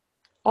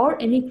 Or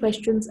any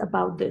questions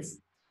about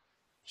this?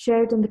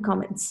 Share it in the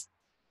comments.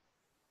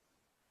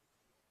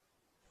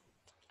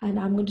 And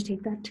I'm going to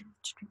take that to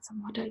drink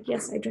some water.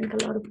 Yes, I drink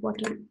a lot of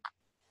water.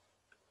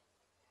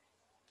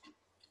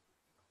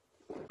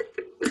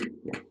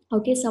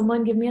 Okay,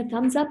 someone give me a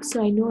thumbs up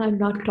so I know I'm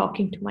not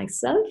talking to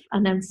myself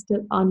and I'm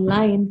still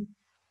online.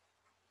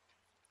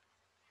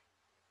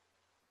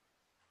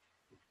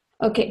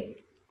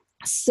 Okay,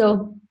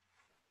 so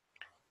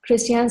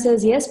Christiane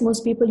says, yes,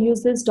 most people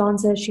use this. Dawn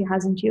says she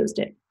hasn't used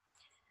it.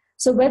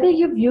 So whether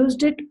you've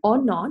used it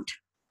or not,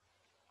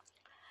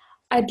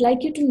 I'd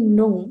like you to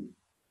know,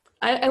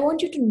 I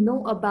want you to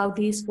know about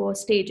these 4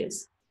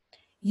 stages.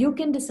 You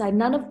can decide,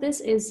 none of this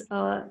is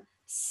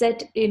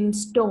set in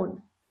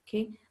stone,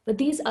 okay? But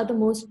these are the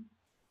most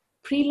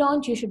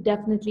pre-launch you should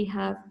definitely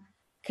have.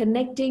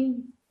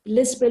 Connecting,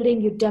 list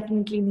building, you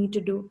definitely need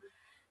to do.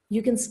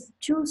 You can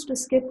choose to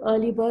skip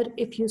early bird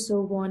if you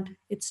so want.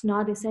 It's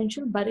not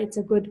essential, but it's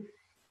a good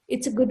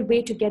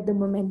way to get the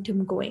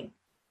momentum going.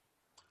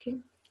 Okay,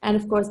 and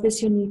of course,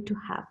 this you need to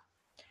have.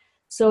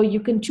 So you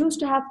can choose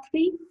to have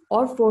 3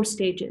 or 4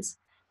 stages,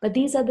 but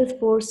these are the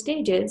 4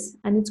 stages,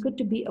 and it's good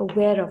to be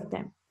aware of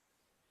them.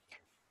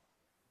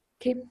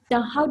 Okay,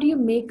 now how do you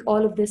make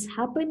all of this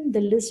happen? The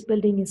list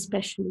building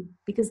especially,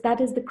 because that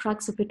is the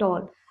crux of it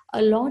all.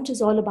 A launch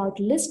is all about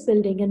list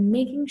building and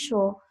making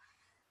sure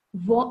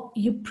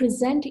you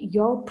present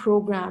your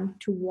program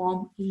to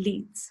warm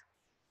leads.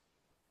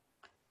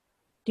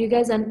 Do you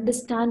guys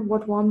understand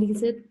what warm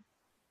leads is?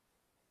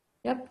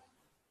 Yep.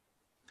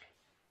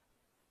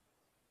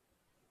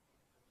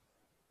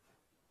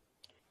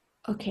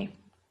 Okay.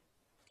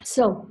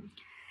 So,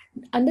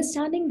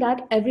 understanding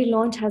that every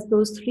launch has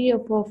those 3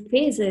 or 4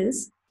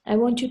 phases, I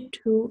want you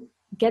to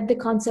get the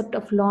concept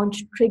of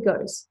launch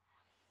triggers.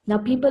 Now,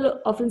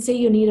 people often say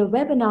you need a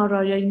webinar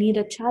or you need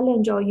a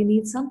challenge or you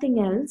need something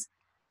else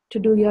to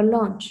do your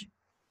launch.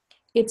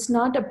 It's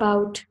not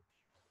about,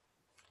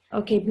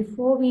 okay,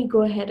 before we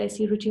go ahead, I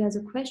see Ruchi has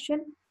a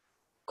question.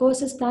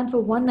 Course is planned for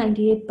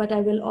 198, but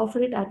I will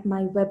offer it at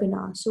my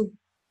webinar. So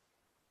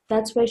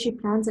that's where she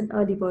plans an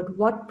early bird.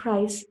 What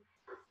price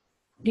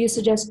do you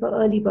suggest for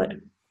early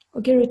bird?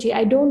 Okay, Ruchi,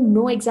 I don't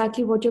know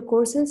exactly what your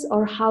course is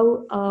or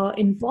how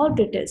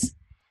involved it is.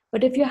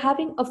 But if you're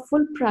having a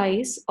full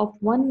price of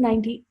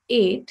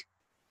 198,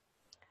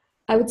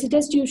 I would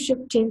suggest you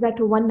should change that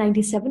to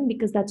 197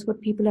 because that's what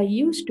people are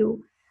used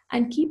to.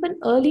 And keep an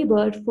early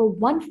bird for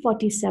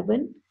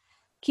 147.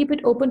 Keep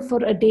it open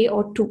for a day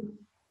or 2.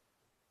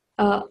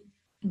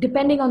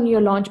 Depending on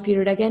your launch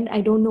period. Again, I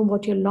don't know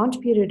what your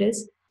launch period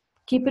is.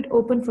 Keep it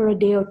open for a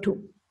day or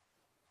 2.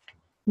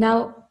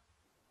 Now,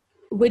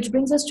 which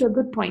brings us to a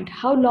good point.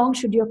 How long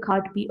should your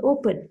cart be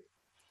open?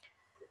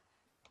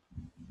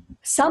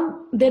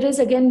 There is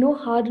again no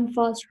hard and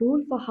fast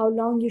rule for how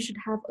long you should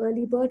have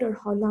early bird or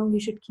how long you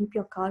should keep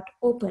your cart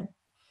open.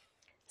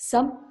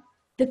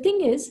 The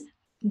thing is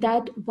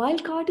that while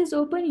cart is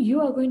open,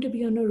 you are going to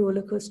be on a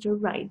roller coaster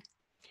ride.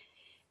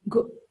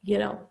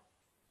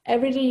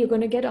 Every day you're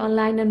going to get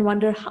online and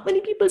wonder how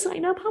many people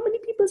sign up, how many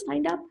people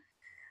signed up.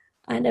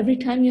 And every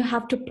time you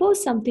have to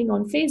post something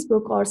on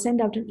Facebook or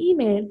send out an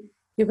email,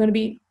 you're going to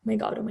be, oh my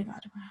God, oh my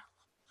God.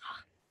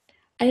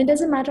 And it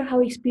doesn't matter how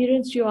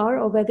experienced you are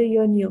or whether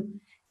you're new.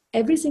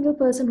 Every single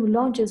person who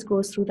launches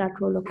goes through that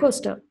roller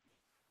coaster.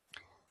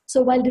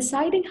 So while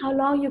deciding how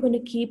long you're going to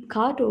keep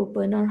cart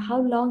open or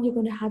how long you're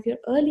going to have your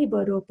early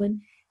bird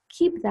open,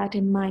 keep that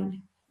in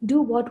mind.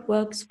 Do what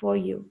works for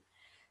you.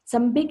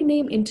 Some big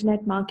name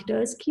internet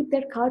marketers keep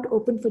their cart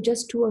open for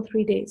just 2 or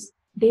 3 days.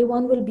 Day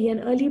 1 will be an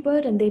early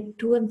bird and day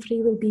 2 and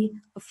 3 will be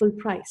a full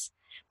price.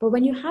 But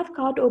when you have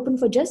cart open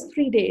for just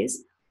 3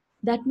 days,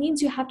 that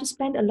means you have to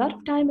spend a lot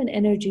of time and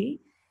energy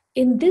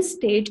in this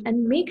stage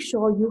and make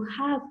sure you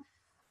have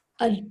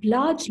a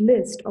large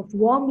list of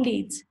warm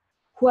leads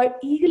who are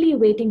eagerly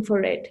waiting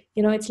for it.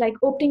 It's like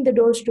opening the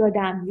doors to a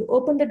dam. You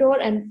open the door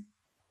and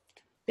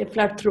they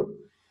flood through,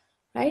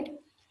 right?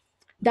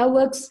 That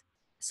works.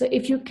 So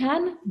if you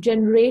can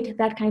generate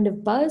that kind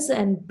of buzz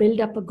and build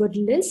up a good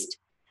list,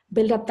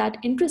 build up that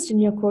interest in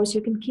your course,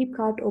 you can keep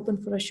cart open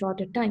for a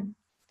shorter time.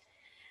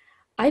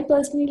 I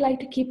personally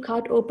like to keep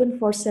cart open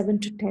for 7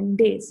 to 10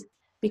 days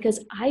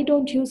because I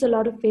don't use a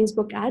lot of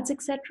Facebook ads,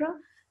 etc.,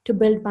 to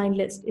build my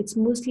list. It's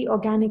mostly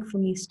organic for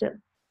me still.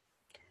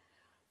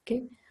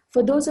 Okay.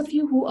 For those of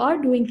you who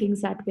are doing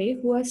things that way,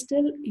 who are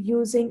still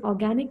using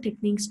organic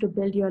techniques to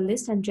build your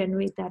list and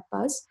generate that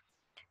buzz,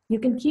 You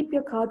can keep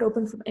your cart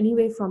open from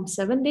anywhere from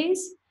 7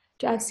 days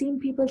to I've seen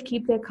people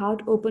keep their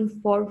cart open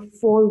for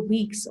 4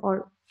 weeks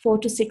or 4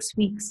 to 6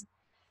 weeks.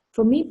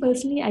 For me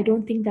personally, I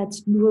don't think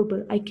that's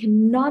doable. I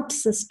cannot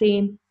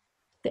sustain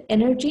the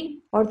energy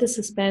or the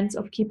suspense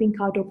of keeping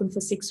cart open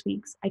for 6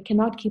 weeks. I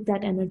cannot keep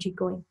that energy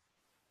going.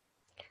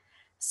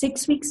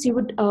 6 weeks, you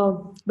would,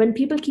 when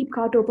people keep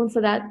cart open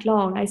for that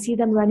long, I see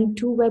them running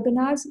 2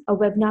 webinars, a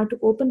webinar to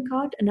open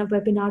cart and a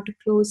webinar to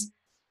close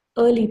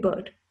early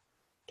bird.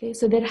 Okay,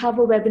 so they'll have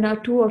a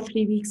webinar 2 or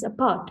 3 weeks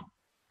apart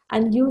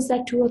and use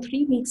that 2 or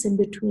 3 weeks in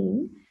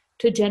between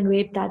to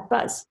generate that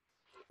buzz.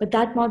 But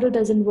that model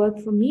doesn't work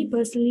for me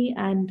personally,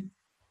 and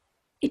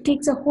it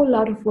takes a whole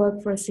lot of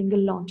work for a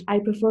single launch. I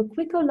prefer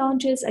quicker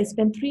launches. I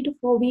spend 3 to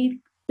 4 weeks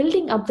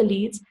building up the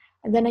leads,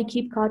 and then I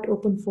keep cart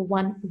open for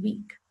 1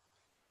 week.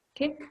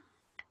 Okay.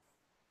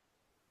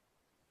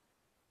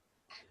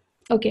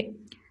 Okay.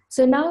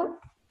 So now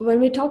when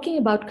we're talking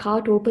about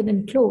cart open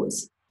and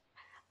close,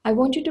 I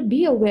want you to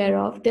be aware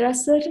of there are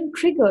certain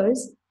triggers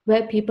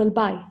where people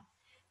buy.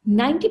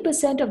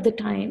 90% of the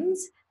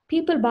times,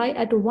 people buy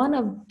at one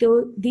of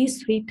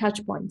these 3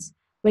 touch points.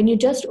 When you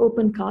just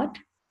open cart,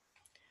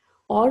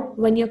 or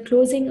when you're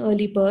closing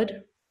early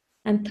bird,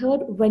 and third,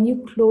 when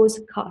you close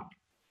cart.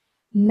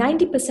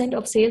 90%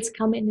 of sales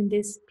come in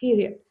this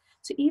period.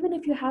 So even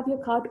if you have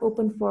your cart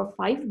open for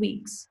 5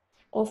 weeks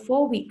or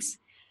 4 weeks,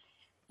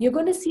 you're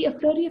going to see a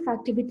flurry of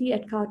activity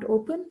at cart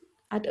open,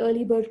 at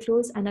early bird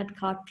close, and at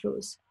cart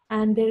close.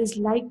 And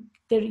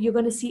you're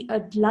going to see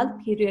a lull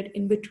period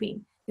in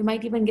between. You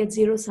might even get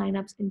 0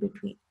 signups in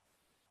between.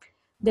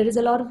 There is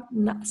a lot of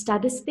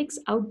statistics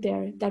out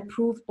there that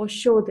prove or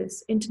show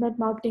this. Internet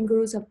marketing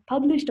gurus have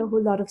published a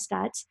whole lot of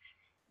stats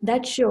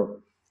that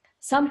show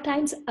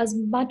sometimes as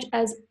much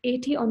as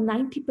 80 or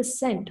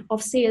 90%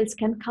 of sales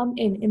can come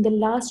in the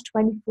last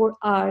 24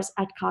 hours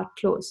at cart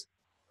close.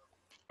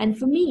 And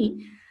for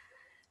me,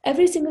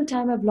 every single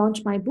time I've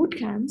launched my boot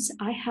camps,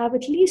 I have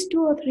at least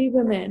 2 or 3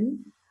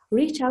 women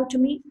reach out to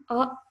me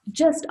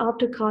just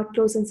after cart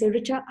close and say,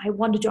 Richa, I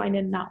want to join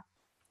in now.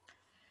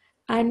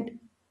 And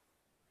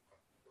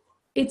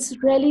it's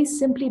really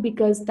simply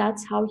because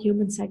that's how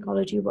human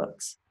psychology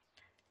works.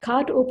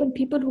 Cart open,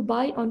 people who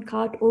buy on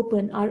cart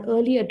open are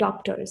early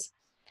adopters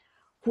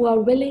who are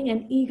willing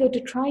and eager to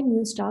try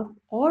new stuff,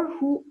 or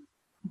who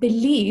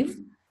believe,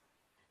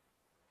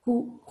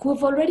 who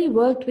have already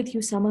worked with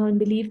you somehow and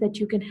believe that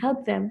you can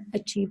help them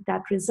achieve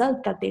that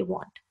result that they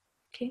want.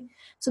 Okay,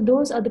 so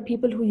those are the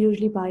people who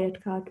usually buy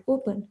at cart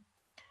open.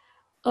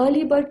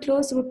 Early bird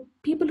close were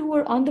people who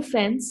are on the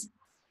fence,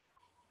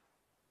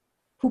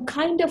 who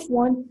kind of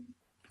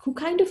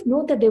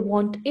know that they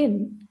want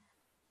in,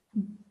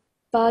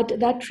 but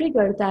that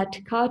trigger, that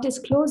cart is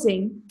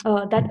closing,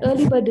 that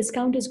early bird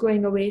discount is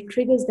going away,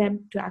 triggers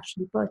them to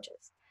actually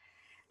purchase.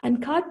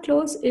 And cart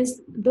close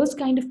is those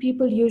kind of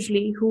people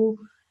usually who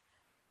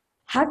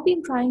have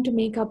been trying to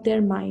make up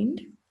their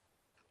mind,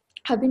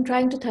 have been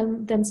trying to tell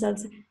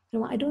themselves,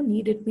 I don't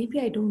need it,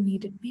 maybe I don't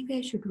need it, maybe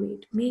I should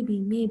wait, maybe.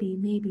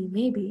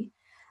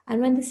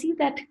 And when they see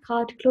that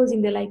cart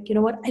closing, they're like, you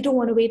know what, I don't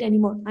want to wait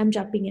anymore, I'm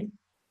jumping in.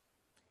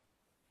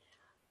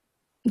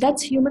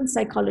 That's human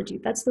psychology.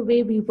 That's the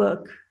way we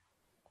work.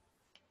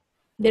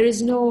 There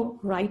is no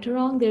right or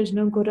wrong, there's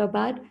no good or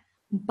bad,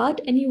 but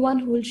anyone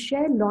who will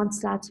share launch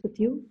stats with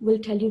you will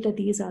tell you that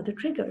these are the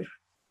triggers.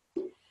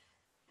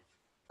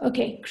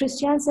 Okay,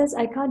 Christian says,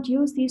 I can't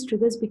use these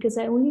triggers because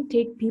I only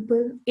take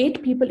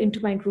 8 people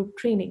into my group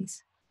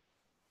trainings.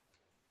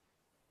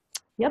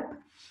 Yep.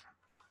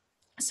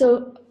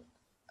 So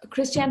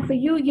Christian, for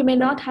you, you may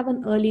not have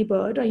an early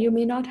bird or you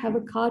may not have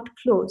a cart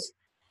close,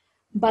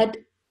 but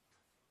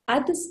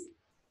at this,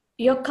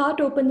 your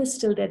cart open is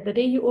still there. The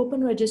day you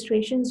open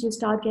registrations, you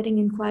start getting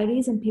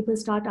inquiries and people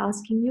start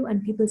asking you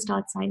and people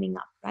start signing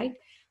up, right?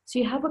 So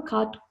you have a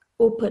cart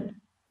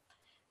open.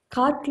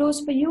 Cart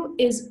close for you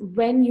is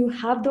when you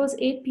have those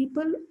 8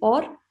 people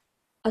or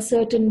a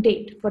certain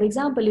date. For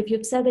example, if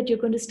you've said that you're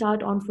going to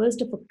start on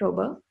 1st of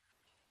October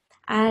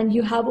and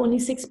you have only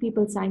 6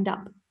 people signed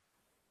up,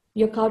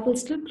 your cart will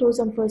still close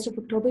on 1st of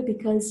October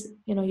because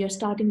you're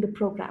starting the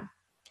program.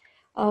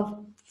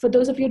 For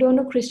those of you who don't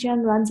know,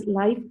 Christian runs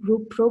live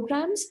group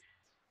programs.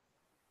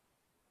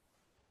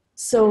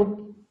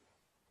 So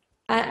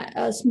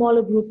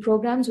smaller group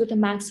programs with a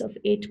max of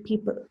 8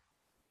 people.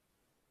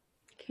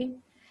 Okay.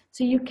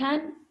 So you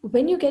can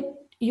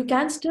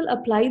still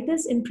apply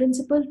this in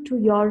principle to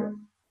your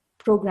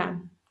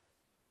program,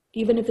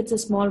 even if it's a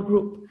small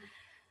group.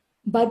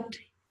 But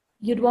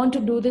you'd want to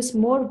do this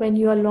more when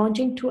you are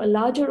launching to a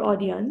larger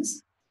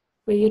audience,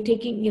 where you're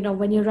taking,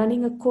 when you're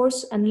running a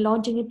course and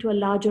launching it to a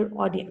larger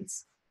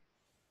audience.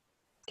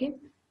 Okay.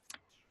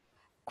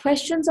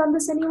 Questions on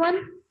this,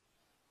 anyone?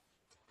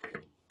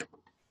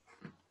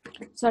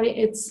 Sorry,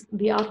 it's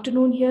the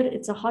afternoon here.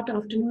 It's a hot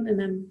afternoon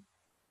and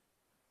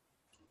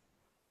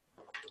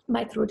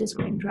my throat is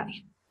going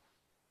dry.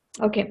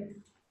 Okay,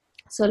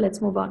 so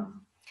let's move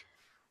on.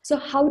 So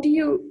how do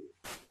you,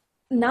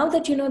 now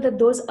that you know that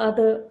those are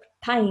the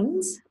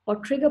times or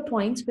trigger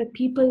points where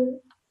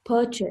people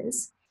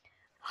purchase,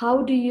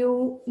 How do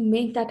you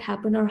make that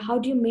happen, or how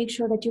do you make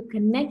sure that you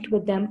connect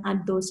with them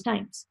at those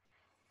times?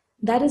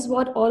 That is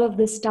what all of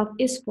this stuff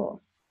is for.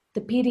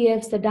 The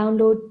PDFs, the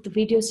download, the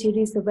video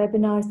series, the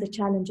webinars, the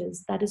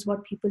challenges. That is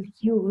what people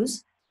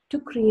use to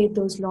create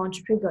those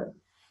launch trigger.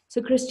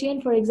 So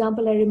Christian, for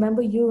example, I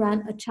remember you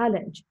ran a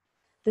challenge.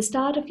 The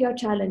start of your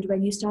challenge,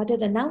 when you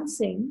started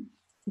announcing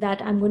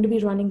that I'm going to be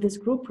running this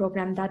group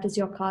program, that is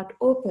your cart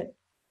open,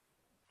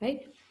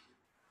 right?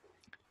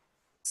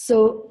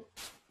 So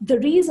the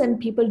reason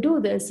people do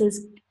this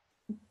is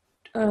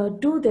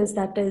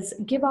that is,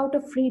 give out a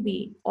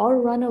freebie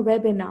or run a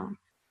webinar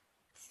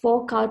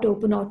for cart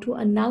open or to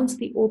announce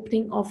the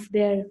opening of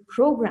their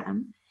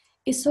program,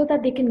 is so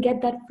that they can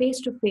get that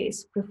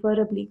face-to-face,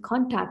 preferably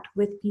contact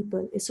with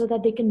people, is so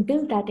that they can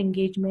build that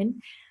engagement,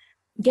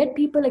 get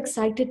people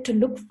excited to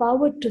look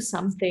forward to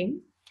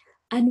something.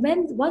 And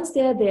once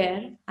they're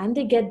there and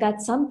they get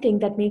that something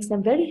that makes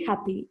them very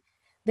happy,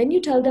 then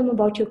you tell them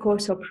about your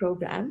course or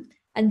program.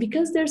 And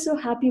because they're so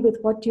happy with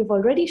what you've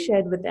already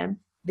shared with them,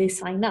 they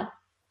sign up.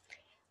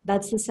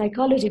 That's the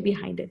psychology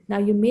behind it. Now,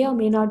 you may or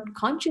may not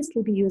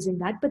consciously be using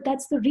that, but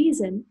that's the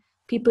reason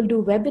people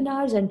do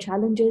webinars and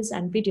challenges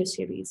and video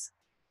series.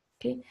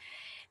 Okay.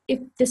 If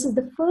this is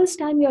the first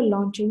time you're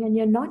launching and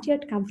you're not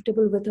yet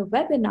comfortable with a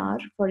webinar,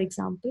 for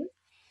example,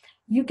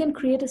 you can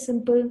create a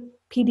simple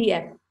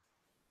PDF,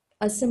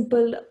 a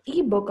simple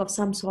ebook of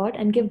some sort,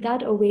 and give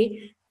that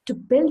away to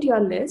build your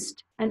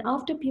list. And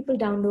after people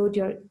download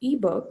your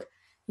ebook,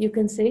 you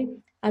can say,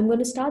 I'm going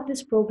to start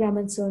this program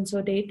on so and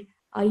so date.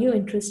 Are you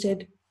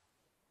interested?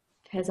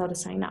 Here's how to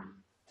sign up.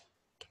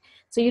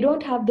 So you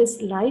don't have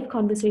this live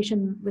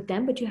conversation with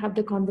them, but you have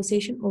the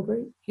conversation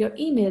over your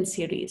email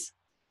series.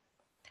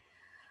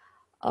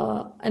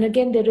 And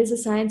again, there is a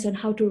science on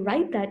how to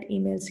write that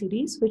email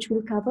series, which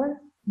we'll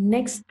cover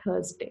next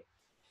Thursday.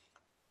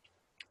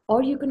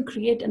 Or you can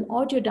create an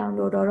audio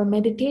download or a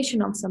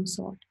meditation of some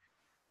sort.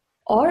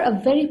 Or a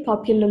very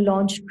popular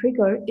launch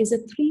trigger is a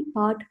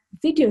 3-part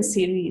video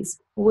series,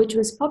 which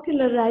was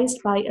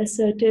popularized by a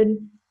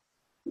certain,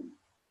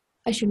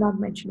 I should not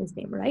mention his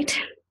name, right?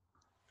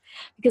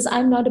 Because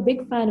I'm not a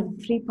big fan of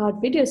 3-part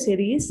video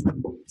series,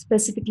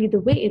 specifically the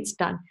way it's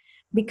done.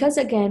 Because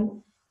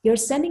again, you're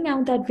sending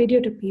out that video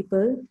to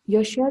people,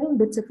 you're sharing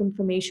bits of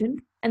information,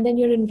 and then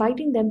you're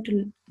inviting them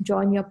to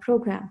join your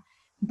program.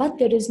 But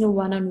there is no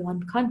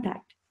one-on-one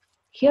contact.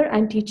 Here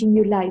I'm teaching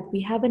you live.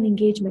 We have an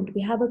engagement,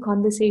 we have a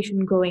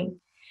conversation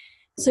going.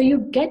 So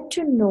you get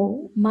to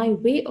know my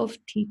way of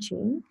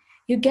teaching,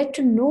 you get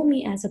to know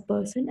me as a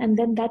person, and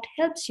then that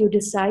helps you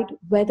decide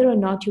whether or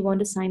not you want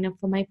to sign up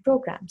for my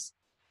programs.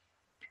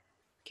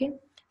 Okay,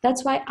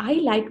 that's why I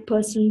like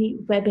personally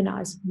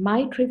webinars.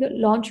 My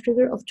launch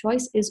trigger of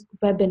choice is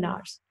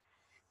webinars.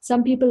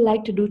 Some people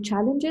like to do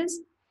challenges.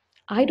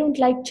 I don't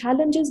like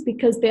challenges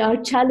because they are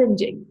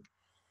challenging.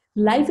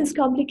 Life is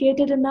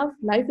complicated enough,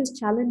 life is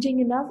challenging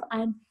enough,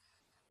 and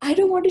I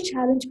don't want to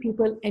challenge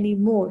people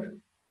anymore.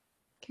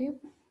 Okay.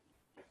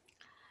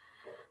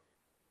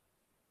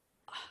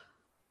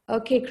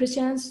 Okay,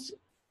 Christians,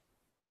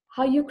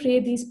 how you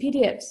create these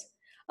PDFs?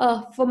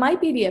 For my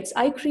PDFs,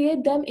 I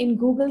create them in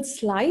Google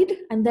Slide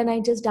and then I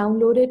just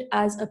download it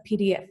as a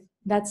PDF.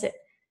 That's it.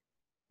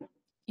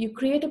 You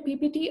create a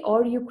PPT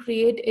or you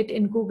create it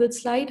in Google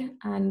Slide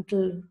and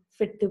it'll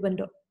fit the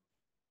window.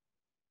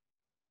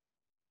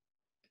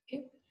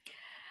 Okay.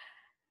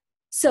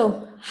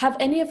 So have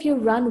any of you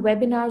run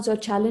webinars or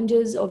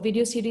challenges or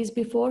video series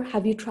before?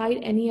 Have you tried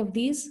any of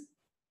these?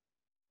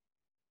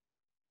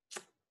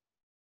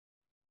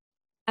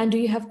 And do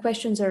you have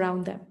questions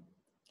around them?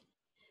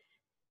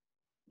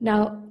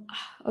 Now,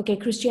 okay,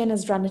 Christian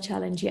has run a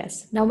challenge,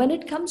 yes. Now, when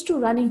it comes to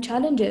running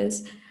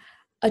challenges,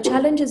 a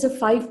challenge is a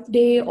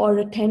 5-day or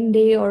a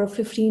 10-day or a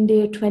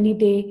 15-day,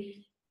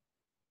 20-day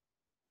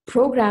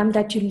program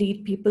that you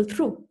lead people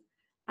through.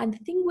 And the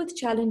thing with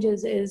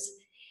challenges is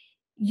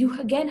you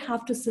again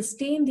have to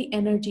sustain the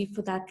energy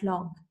for that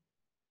long.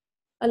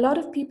 A lot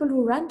of people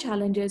who run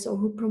challenges or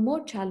who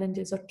promote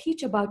challenges or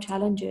teach about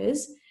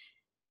challenges,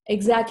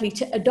 exactly.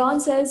 Dawn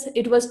says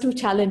it was too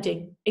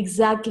challenging.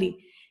 Exactly.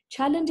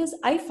 Challenges,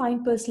 I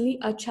find personally,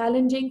 are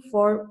challenging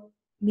for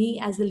me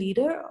as a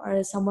leader or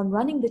as someone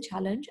running the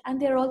challenge.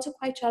 And they're also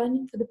quite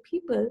challenging for the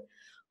people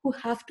who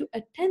have to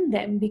attend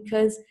them,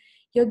 because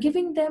you're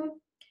giving them,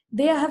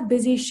 they have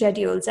busy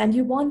schedules and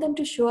you want them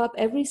to show up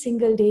every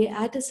single day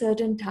at a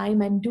certain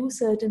time and do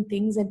certain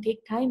things and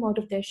take time out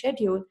of their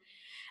schedule.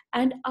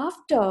 And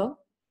after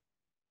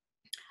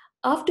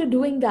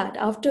doing that,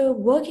 after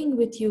working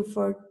with you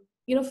for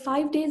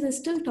 5 days is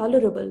still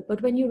tolerable,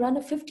 but when you run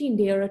a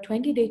 15-day or a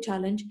 20-day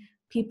challenge,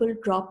 people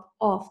drop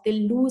off, they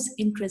lose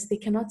interest, they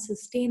cannot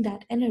sustain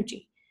that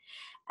energy.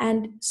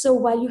 And so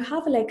while you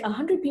have like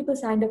 100 people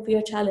signed up for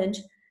your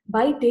challenge,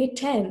 by day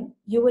 10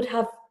 you would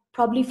have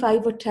probably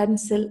 5 or 10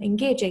 still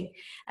engaging.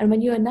 And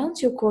when you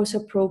announce your course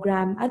or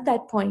program at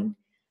that point,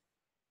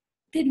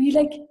 they'd be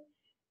like,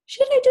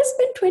 should I just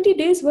spend 20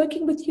 days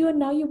working with you and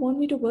now you want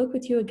me to work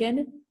with you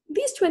again?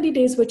 These 20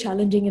 days were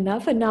challenging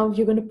enough and now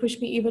you're going to push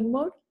me even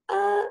more?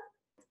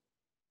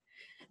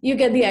 You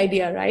get the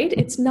idea, right?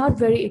 It's not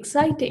very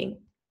exciting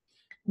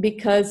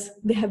because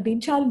they have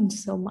been challenged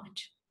so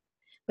much.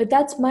 But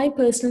that's my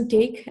personal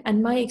take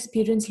and my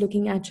experience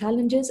looking at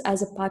challenges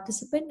as a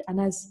participant,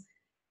 and as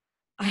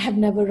I have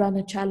never run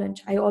a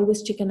challenge. I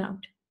always chicken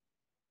out.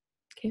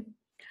 Okay.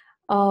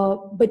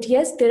 But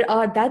yes,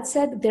 that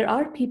said, there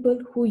are people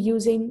who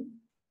using,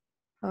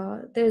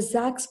 there's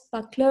Zach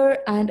Spuckler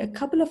and a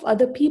couple of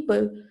other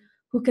people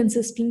who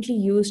consistently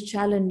use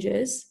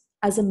challenges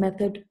as a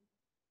method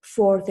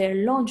for their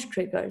launch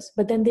triggers,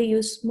 but then they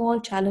use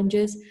small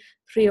challenges,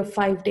 3 or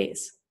 5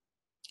 days.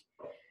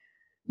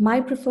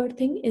 My preferred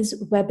thing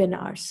is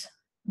webinars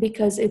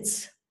because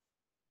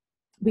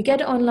we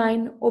get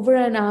online over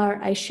an hour,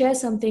 I share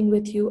something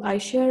with you, I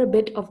share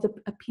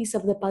a piece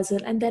of the puzzle,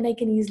 and then I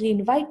can easily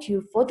invite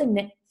you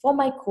for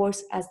my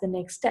course as the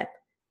next step.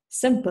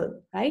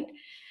 Simple, right?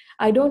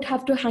 I don't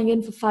have to hang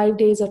in for 5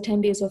 days or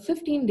 10 days or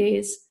 15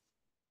 days,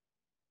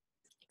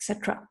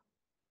 etc.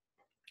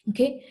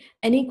 Okay,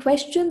 any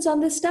questions on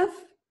this stuff?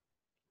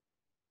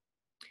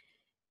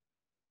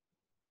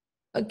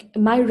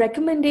 My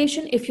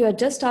recommendation, if you are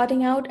just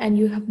starting out and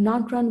you have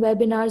not run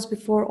webinars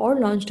before or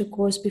launched a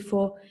course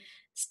before,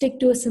 stick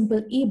to a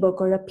simple ebook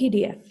or a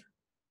PDF.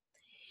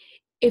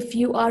 If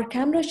you are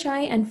camera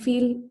shy and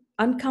feel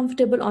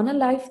uncomfortable on a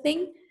live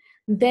thing,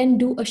 then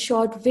do a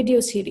short video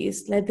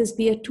series. Let this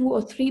be a 2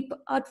 or 3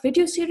 part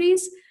video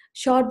series,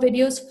 short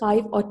videos,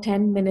 5 or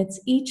 10 minutes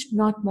each,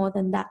 not more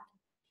than that.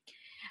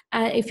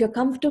 And if you're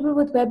comfortable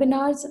with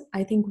webinars,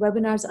 I think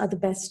webinars are the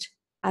best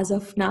as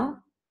of now.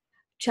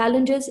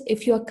 Challenges,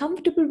 if you are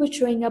comfortable with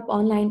showing up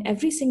online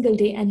every single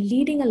day and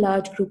leading a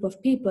large group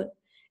of people,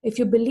 if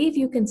you believe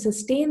you can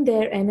sustain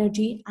their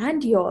energy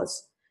and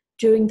yours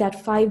during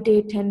that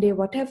 5-day, 10-day,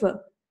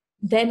 whatever,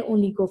 then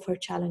only go for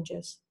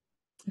challenges.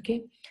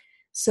 Okay,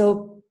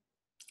 so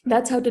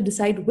that's how to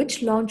decide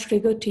which launch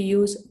trigger to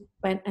use,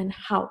 when, and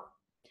how.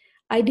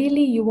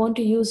 Ideally, you want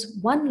to use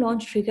one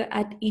launch trigger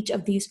at each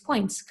of these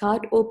points: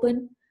 cart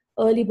open,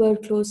 early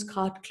bird close,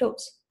 cart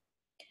close.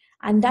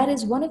 And that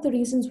is one of the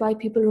reasons why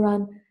people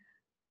run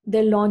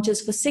their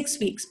launches for 6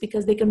 weeks,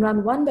 because they can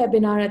run one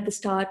webinar at the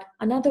start,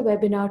 another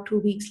webinar 2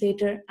 weeks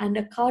later, and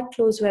a cart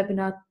close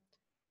webinar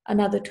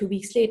another 2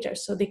 weeks later.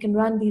 So they can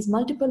run these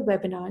multiple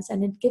webinars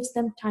and it gives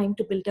them time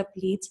to build up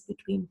leads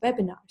between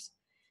webinars.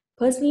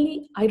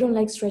 Personally, I don't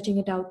like stretching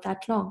it out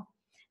that long.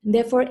 And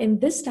therefore, in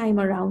this time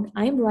around,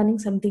 I'm running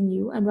something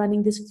new. I'm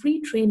running this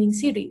free training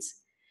series.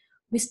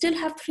 We still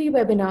have 3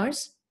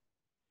 webinars,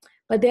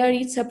 but they are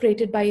each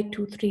separated by a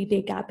 2-3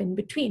 day gap in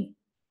between.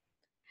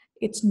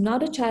 It's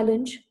not a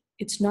challenge,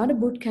 it's not a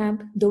boot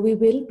camp, though we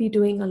will be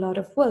doing a lot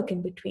of work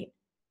in between.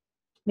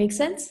 Make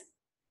sense?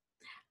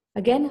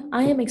 Again,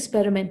 I am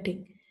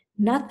experimenting.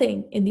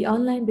 Nothing in the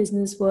online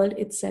business world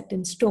is set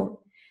in stone.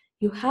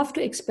 You have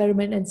to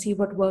experiment and see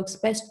what works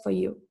best for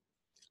you.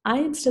 I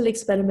am still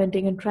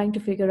experimenting and trying to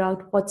figure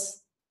out what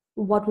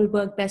will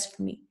work best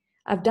for me.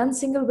 I've done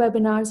single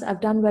webinars,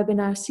 I've done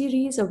webinar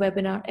series, a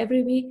webinar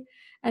every week,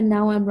 and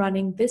now I'm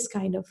running this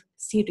kind of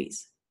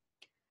series.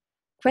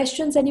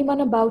 Questions,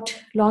 anyone, about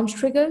launch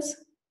triggers?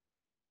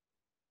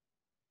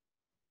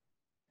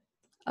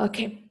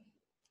 Okay,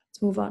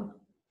 let's move on.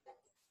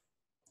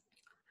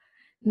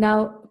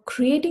 Now,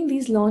 creating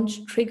these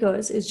launch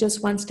triggers is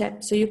just one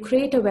step. So you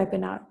create a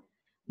webinar,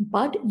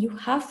 but you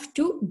have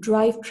to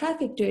drive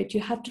traffic to it. You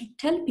have to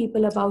tell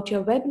people about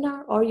your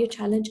webinar or your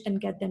challenge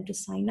and get them to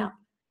sign up.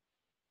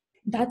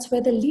 That's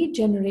where the lead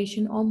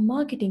generation or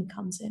marketing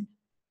comes in.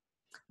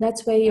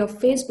 That's where your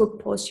Facebook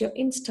post, your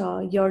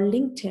Insta, your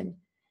LinkedIn,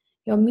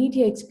 your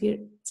media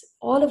experience,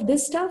 all of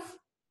this stuff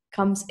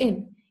comes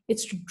in.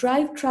 It's to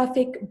drive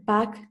traffic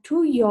back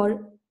to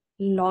your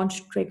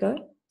launch trigger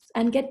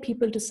and get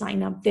people to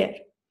sign up there.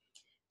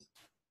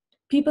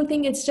 People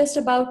think it's just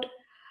about,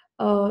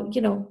 I'll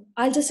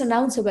just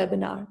announce a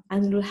webinar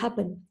and it will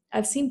happen.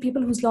 I've seen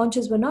people whose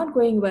launches were not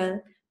going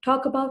well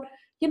talk about,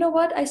 you know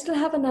what, I still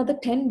have another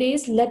 10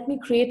 days, let me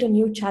create a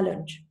new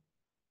challenge.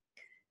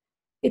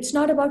 It's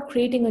not about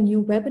creating a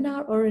new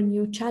webinar or a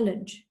new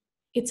challenge.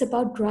 It's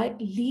about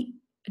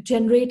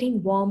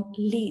generating warm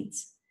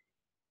leads.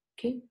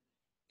 Okay.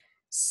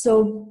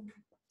 So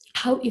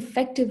how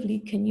effectively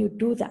can you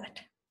do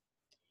that?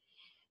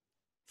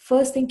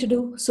 First thing to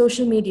do,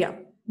 social media.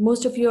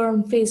 Most of you are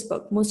on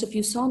Facebook. Most of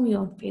you saw me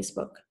on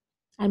Facebook.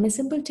 And my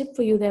simple tip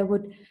for you there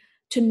would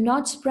to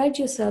not spread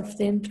yourself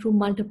thin through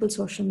multiple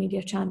social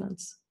media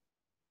channels.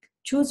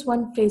 Choose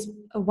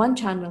one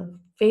channel,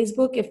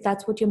 Facebook, if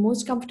that's what you're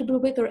most comfortable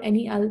with, or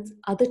any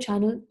other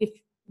channel, if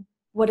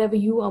whatever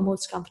you are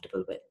most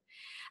comfortable with,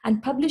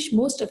 and publish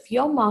most of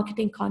your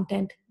marketing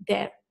content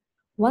there.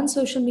 One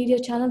social media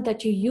channel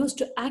that you use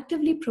to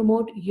actively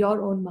promote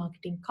your own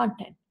marketing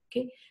content.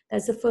 Okay,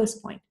 that's the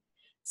first point.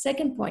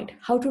 Second point,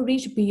 how to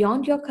reach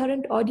beyond your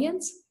current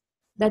audience.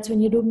 That's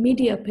when you do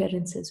media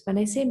appearances. When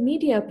I say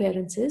media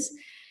appearances,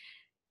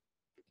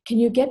 can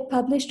you get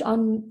published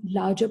on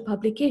larger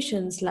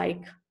publications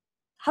like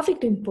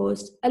Huffington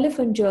Post,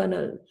 Elephant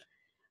Journal?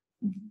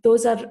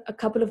 Those are a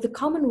couple of the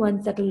common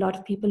ones that a lot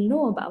of people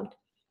know about.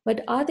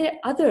 But are there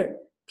other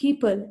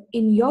people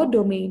in your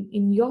domain,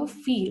 in your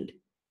field,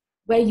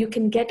 where you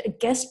can get a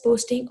guest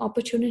posting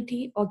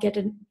opportunity or get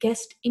a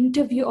guest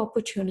interview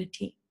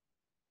opportunity.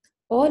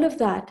 All of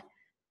that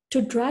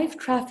to drive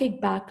traffic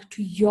back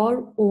to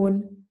your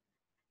own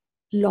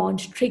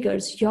launch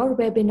triggers, your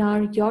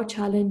webinar, your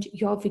challenge,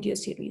 your video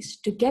series,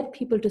 to get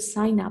people to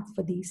sign up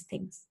for these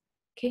things.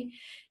 Okay,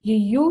 you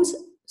use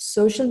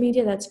social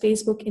media, that's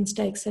Facebook,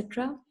 Insta,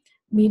 etc.,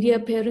 media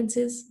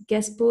appearances,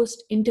 guest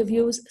posts,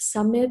 interviews,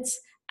 summits,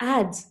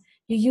 ads.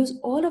 You use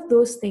all of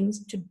those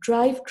things to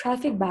drive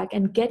traffic back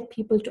and get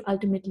people to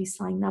ultimately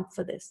sign up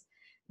for this.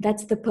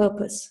 That's the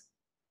purpose.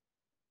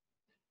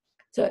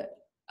 So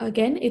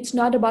again, it's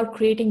not about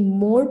creating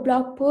more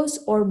blog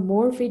posts or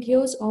more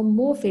videos or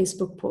more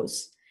Facebook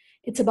posts.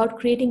 It's about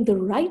creating the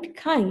right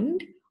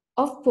kind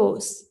of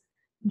posts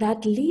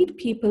that lead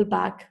people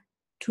back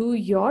to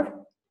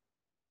your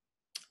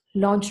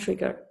launch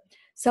trigger.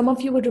 Some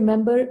of you would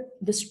remember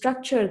the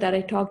structure that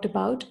I talked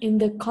about in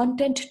the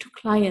Content to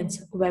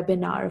Clients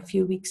webinar a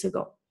few weeks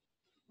ago.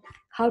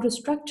 How to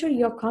structure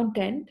your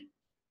content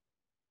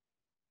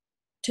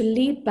to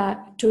lead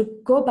back, to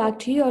go back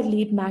to your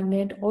lead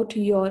magnet or to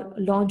your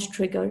launch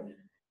trigger,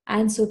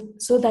 and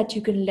so that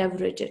you can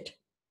leverage it.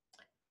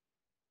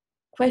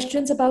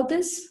 Questions about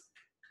this?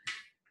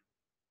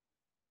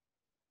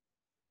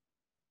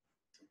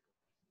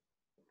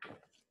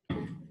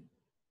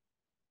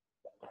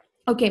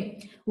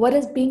 Okay, what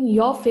has been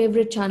your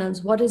favorite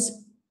channels? What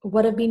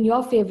have been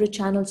your favorite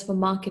channels for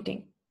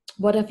marketing?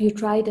 What have you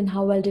tried and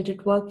how well did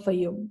it work for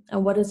you?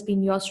 And what has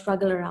been your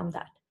struggle around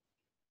that?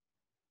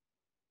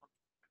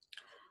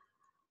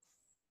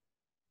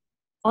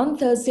 On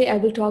Thursday, I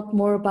will talk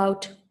more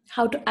about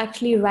how to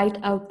actually write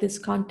out this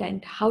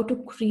content, how to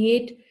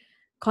create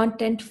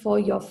content for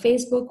your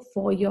Facebook,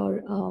 for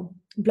your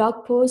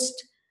blog post,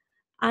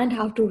 and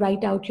how to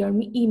write out your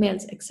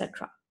emails,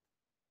 etc.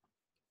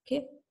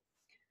 Okay.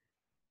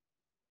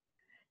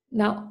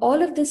 Now,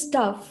 all of this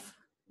stuff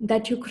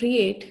that you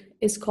create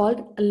is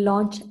called a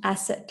launch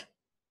asset.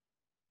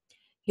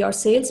 Your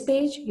sales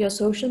page, your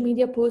social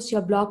media posts,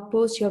 your blog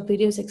posts, your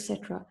videos,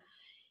 etc.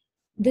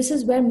 This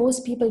is where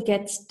most people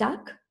get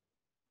stuck.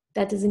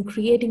 That is in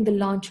creating the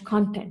launch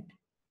content.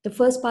 The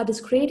first part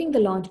is creating the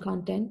launch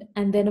content,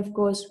 and then of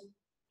course,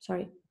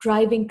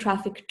 driving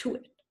traffic to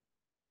it.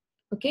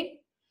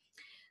 Okay.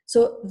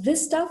 So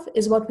this stuff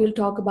is what we'll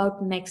talk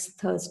about next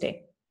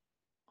Thursday.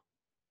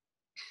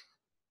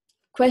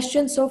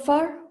 Questions so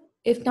far?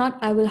 If not,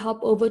 I will hop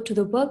over to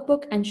the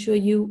workbook and show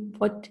you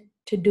what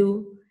to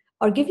do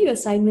or give you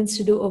assignments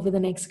to do over the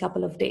next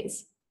couple of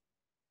days.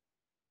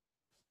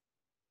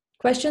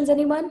 Questions,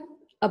 anyone,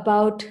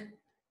 about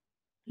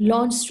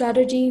launch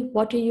strategy,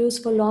 what to use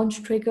for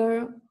launch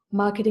trigger,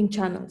 marketing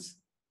channels?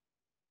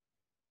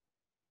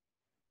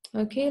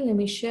 Okay, let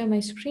me share my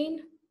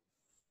screen.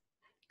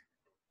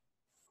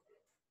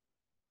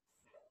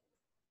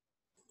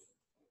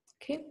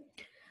 Okay.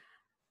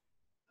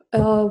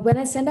 When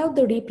I send out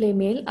the replay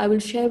mail, I will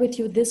share with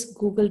you this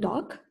Google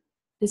Doc.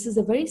 This is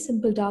a very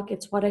simple doc.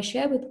 It's what I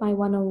share with my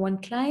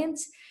one-on-one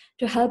clients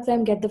to help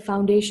them get the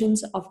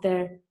foundations of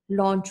their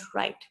launch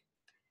right.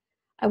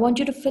 I want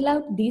you to fill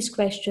out these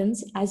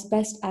questions as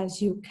best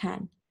as you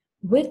can,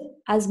 with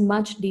as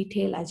much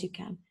detail as you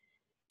can.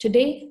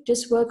 Today,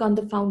 just work on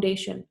the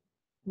foundation.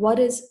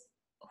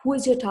 Who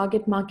is your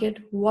target market?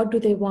 What do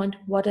they want?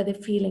 What are they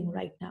feeling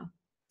right now?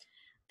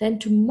 Then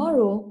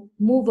tomorrow,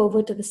 move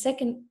over to the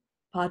second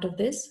part of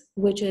this,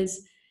 which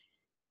is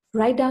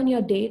write down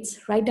your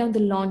dates, write down the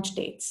launch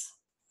dates.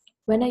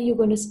 When are you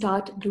going to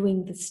start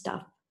doing this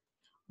stuff?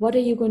 What are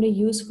you going to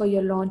use for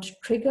your launch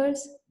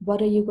triggers?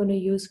 What are you going to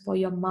use for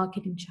your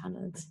marketing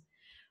channels?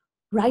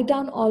 Write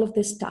down all of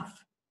this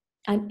stuff.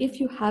 And if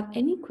you have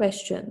any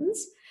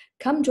questions,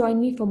 come join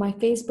me for my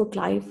Facebook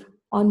Live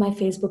on my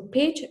Facebook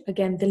page.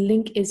 Again, the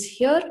link is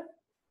here,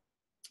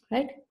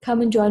 right?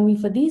 Come and join me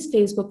for these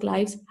Facebook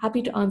Lives.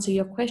 Happy to answer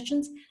your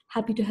questions.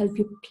 Happy to help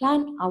you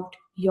plan out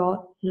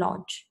your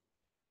launch.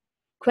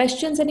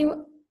 Questions,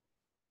 anyone?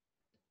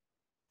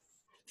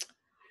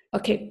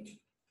 Okay.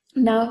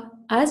 Now,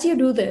 as you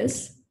do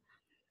this,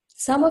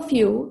 some of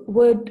you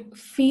would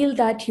feel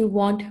that you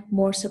want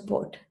more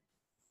support.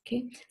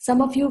 Okay.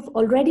 Some of you have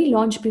already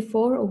launched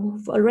before or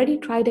who've already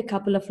tried a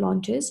couple of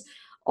launches,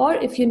 or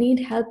if you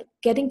need help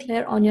getting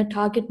clear on your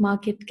target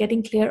market,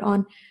 getting clear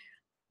on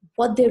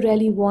what they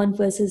really want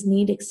versus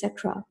need,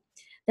 etc.,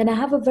 then I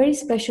have a very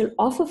special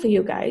offer for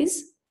you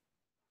guys.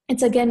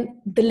 It's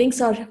again, the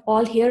links are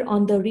all here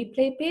on the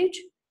replay page.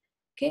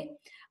 Okay.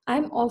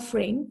 I'm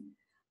offering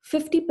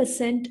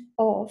 50%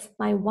 off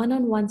my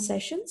one-on-one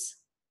sessions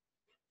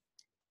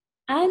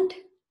and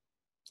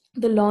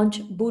the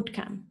launch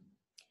bootcamp.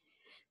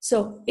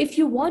 So if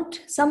you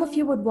want, some of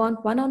you would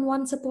want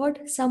one-on-one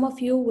support, some of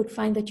you would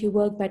find that you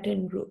work better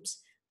in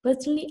groups.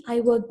 Personally,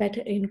 I work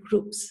better in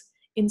groups,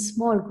 in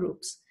small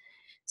groups.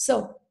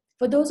 So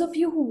for those of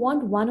you who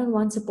want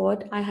one-on-one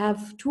support, I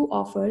have two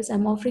offers.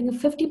 I'm offering a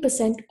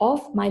 50%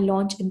 off my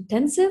launch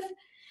intensive.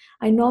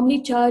 I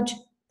normally charge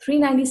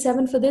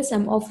 $397 for this.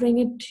 I'm offering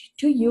it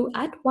to you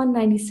at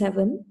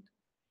 $197.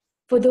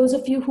 For those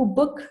of you who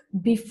book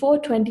before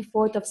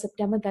 24th of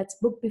September, that's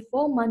book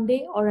before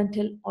Monday or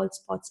until all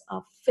spots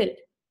are filled.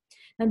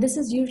 Now, this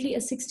is usually a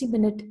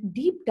 60-minute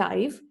deep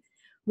dive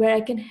where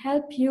I can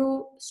help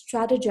you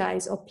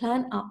strategize or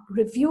plan out,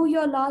 review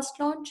your last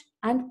launch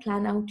and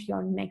plan out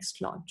your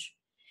next launch.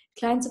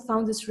 Clients have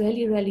found this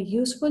really, really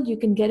useful. You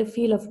can get a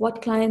feel of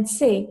what clients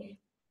say.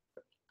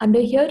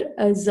 Under here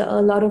is a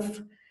lot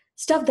of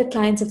stuff that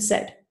clients have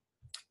said.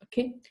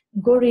 Okay,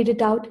 go read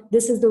it out.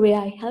 This is the way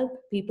I help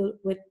people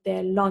with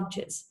their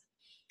launches.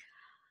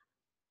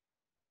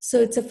 So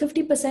it's a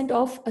 50%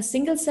 off a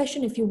single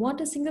session if you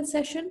want a single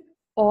session,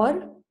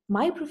 or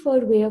my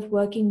preferred way of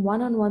working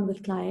one-on-one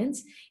with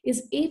clients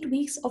is 8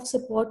 weeks of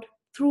support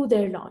through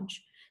their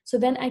launch. So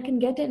then I can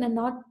get in and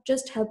not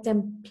just help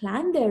them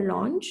plan their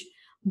launch,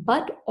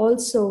 but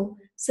also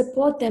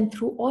support them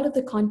through all of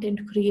the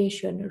content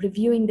creation,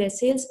 reviewing their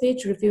sales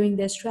page, reviewing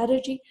their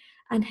strategy,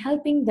 and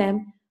helping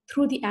them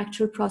through the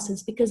actual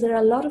process, because there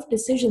are a lot of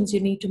decisions you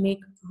need to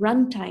make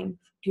runtime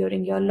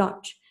during your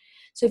launch.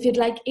 So if you'd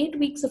like 8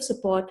 weeks of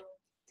support,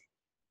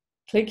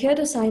 click here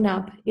to sign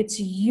up. It's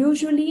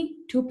usually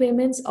 2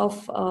 payments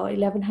of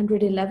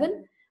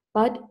 1111,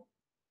 but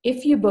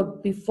if you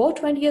book before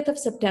 20th of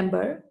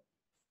September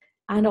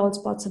and all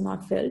spots are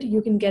not filled,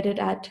 you can get it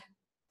at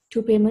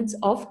 2 payments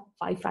of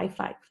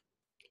 555.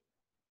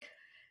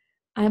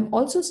 I'm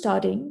also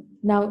starting,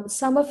 now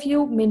some of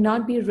you may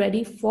not be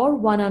ready for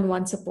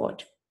one-on-one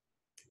support.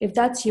 If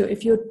that's you,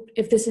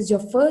 if this is your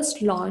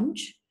first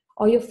launch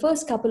or your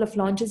first couple of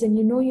launches and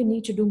you know you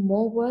need to do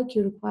more work,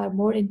 you require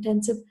more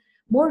intensive,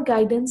 more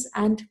guidance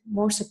and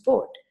more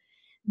support,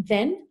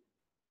 then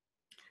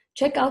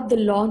check out the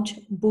Launch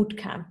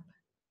Bootcamp.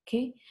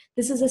 Okay,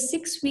 this is a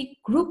 6-week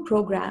group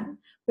program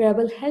where I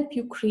will help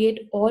you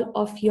create all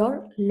of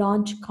your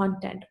launch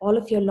content, all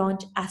of your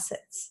launch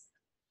assets.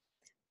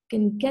 You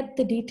can get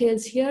the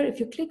details here. If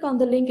you click on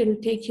the link, it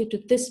will take you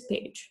to this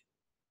page.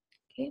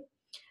 Okay,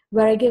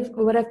 where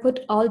I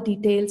put all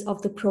details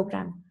of the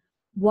program.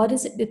 What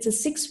is it? It's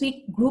a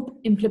 6-week group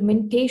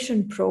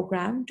implementation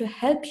program to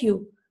help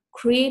you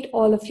create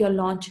all of your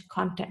launch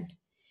content.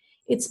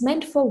 It's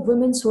meant for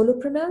women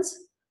solopreneurs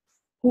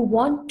who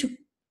want to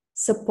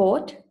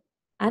support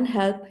and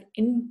help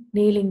in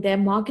nailing their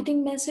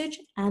marketing message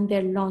and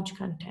their launch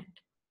content.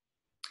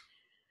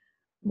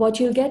 What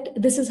you'll get,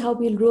 this is how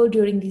we'll roll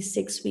during these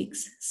 6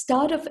 weeks.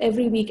 Start of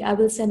every week, I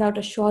will send out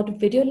a short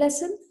video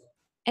lesson.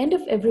 End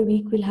of every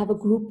week, we'll have a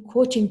group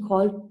coaching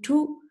call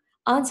to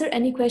answer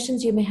any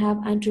questions you may have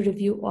and to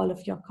review all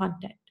of your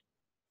content.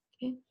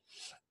 Okay.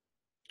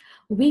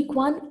 Week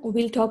 1,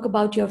 we'll talk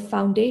about your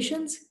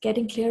foundations,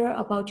 getting clearer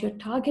about your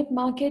target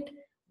market,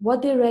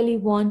 what they really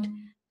want,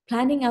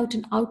 planning out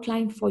an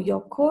outline for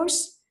your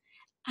course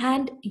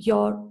and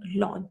your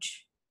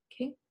launch.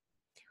 Okay.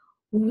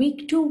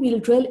 Week 2, we'll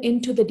drill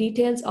into the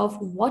details of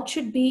what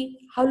should be,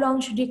 how long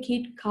should you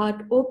keep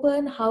cart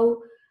open,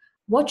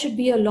 what should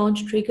be a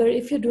launch trigger.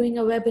 If you're doing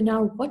a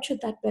webinar, what should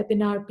that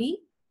webinar be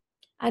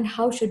and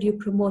how should you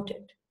promote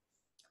it?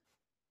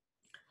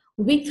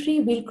 Week 3,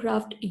 we'll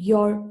craft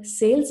your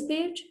sales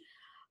page.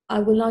 I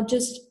will not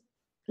just,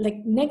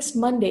 like next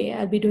Monday,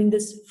 I'll be doing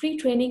this free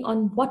training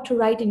on what to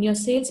write in your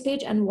sales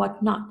page and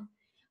what not.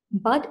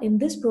 But in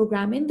this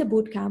program, in the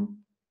bootcamp,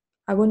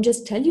 I won't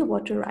just tell you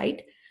what to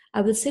write.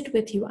 I will sit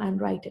with you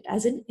and write it,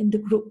 as in the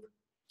group.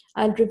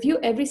 I'll review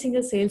every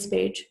single sales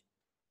page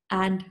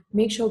and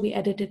make sure we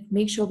edit it,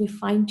 make sure we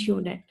fine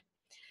tune it.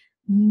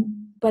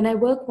 When I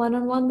work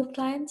one-on-one with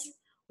clients,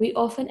 we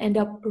often end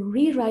up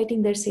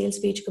rewriting their sales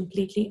page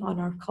completely on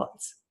our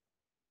calls.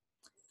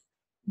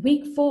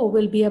 Week 4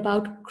 will be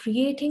about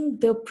creating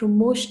the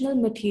promotional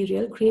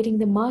material, creating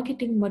the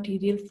marketing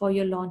material for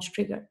your launch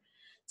trigger.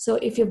 So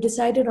if you've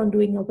decided on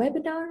doing a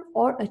webinar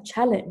or a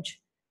challenge,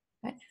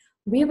 right,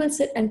 we will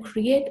sit and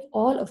create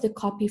all of the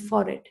copy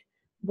for it.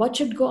 What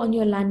should go on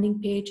your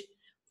landing page?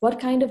 What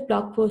kind of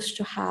blog posts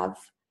to have?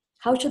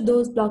 How should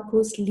those blog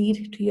posts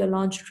lead to your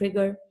launch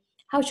trigger?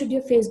 How should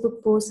your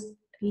Facebook posts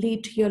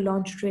lead to your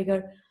launch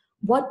trigger?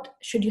 What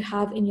should you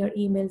have in your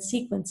email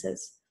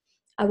sequences?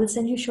 I will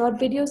send you short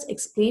videos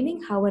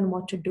explaining how and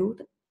what to do.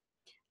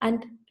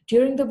 And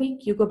during the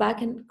week, you go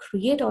back and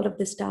create all of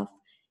this stuff.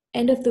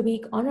 End of the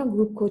week on our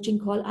group coaching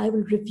call, I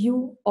will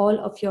review all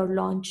of your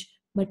launch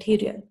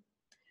material.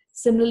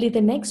 Similarly,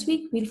 the next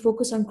week, we'll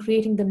focus on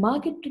creating the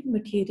marketing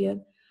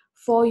material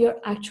for your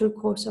actual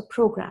course or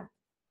program.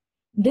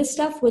 This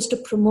stuff was to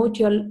promote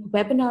your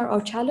webinar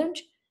or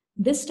challenge.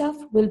 This stuff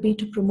will be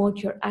to promote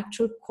your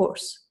actual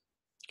course.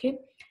 Okay,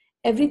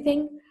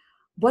 everything.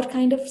 What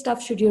kind of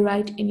stuff should you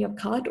write in your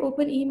cart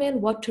open email?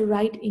 What to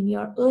write in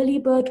your early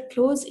bird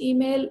close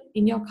email,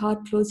 in your cart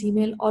close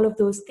email, all of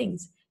those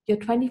things. Your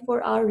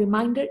 24-hour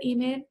reminder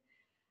email.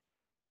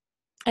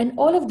 And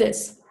all of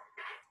this,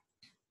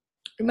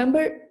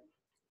 remember,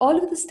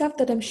 all of the stuff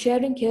that I'm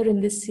sharing here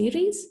in this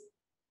series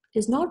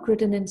is not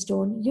written in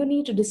stone. You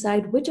need to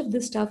decide which of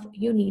this stuff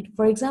you need.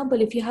 For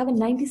example, if you have a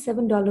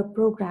 $97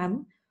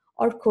 program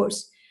or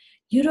course,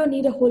 you don't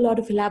need a whole lot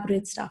of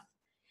elaborate stuff.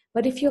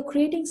 But if you're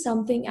creating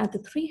something at the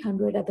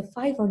 300, at the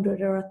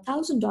 500 or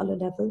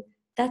 $1,000 level,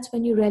 that's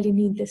when you really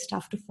need this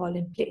stuff to fall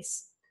in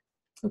place.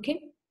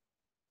 Okay.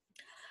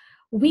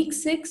 Week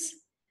 6,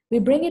 we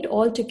bring it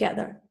all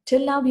together.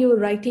 Till now, we were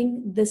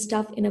writing this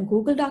stuff in a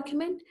Google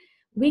document.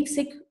 Week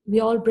 6, we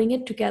all bring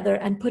it together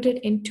and put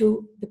it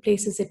into the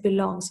places it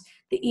belongs.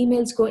 The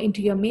emails go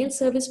into your mail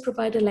service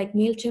provider like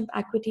MailChimp,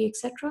 Acuity,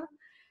 etc.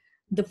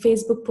 The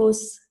Facebook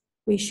posts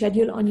we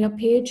schedule on your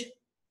page,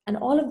 and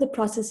all of the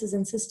processes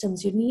and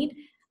systems you need,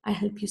 I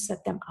help you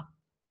set them up.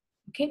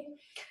 Okay.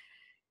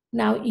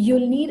 Now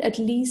you'll need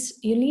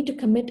to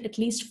commit at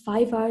least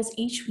 5 hours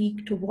each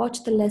week to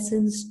watch the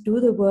lessons, do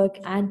the work,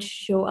 and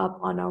show up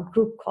on our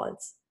group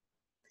calls.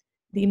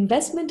 The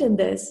investment in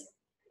this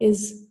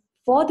is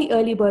for the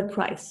early bird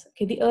price.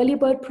 Okay, the early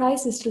bird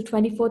price is till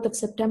 24th of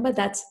September.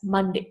 That's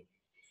Monday.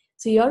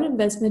 So your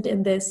investment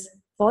in this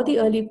with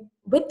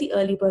the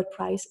early bird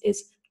price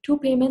is 2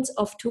 payments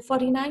of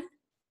 $249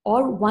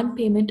 or 1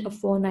 payment of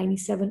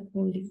 $497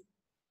 only.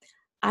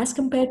 As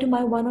compared to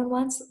my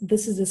one-on-ones,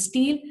 this is a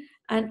steal.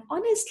 And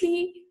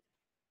honestly,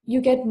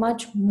 you get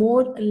much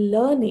more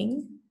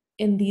learning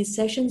in these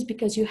sessions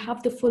because you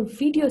have the full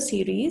video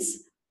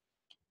series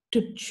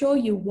to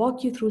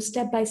walk you through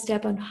step by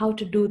step on how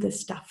to do this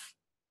stuff.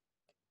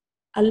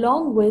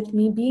 Along with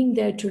me being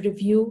there to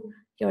review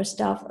your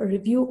stuff or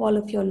review all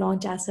of your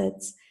launch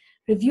assets,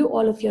 review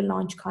all of your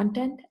launch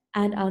content,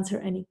 and answer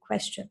any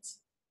questions.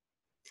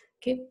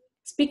 Okay.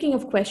 Speaking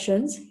of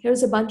questions,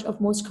 here's a bunch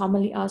of most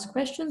commonly asked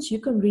questions. You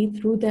can read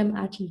through them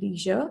at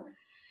leisure.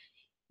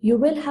 You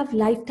will have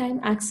lifetime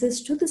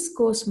access to this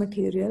course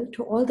material,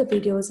 to all the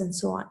videos and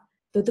so on.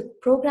 Though the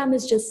program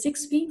is just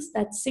 6 weeks,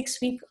 that's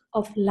 6 weeks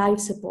of live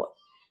support.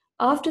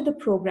 After the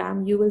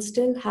program, you will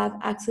still have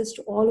access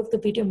to all of the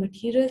video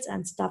materials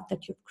and stuff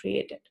that you've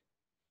created.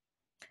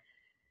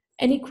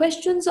 Any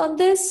questions on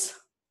this?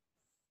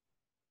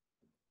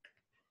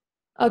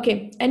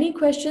 Okay, any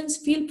questions?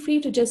 Feel free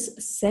to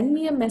just send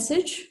me a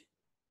message,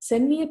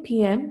 send me a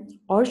PM,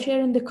 or share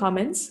in the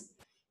comments.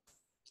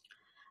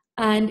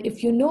 And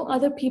if you know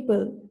other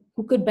people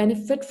who could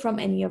benefit from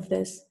any of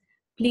this,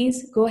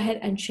 please go ahead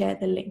and share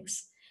the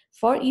links.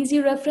 For easy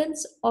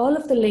reference, all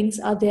of the links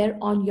are there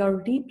on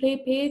your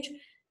replay page.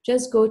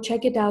 Just go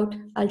check it out.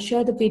 I'll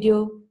share the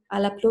video.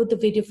 I'll upload the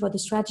video for the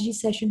strategy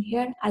session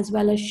here, as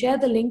well as share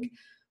the link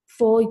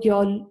for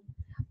your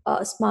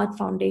Smart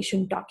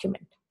Foundation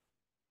document.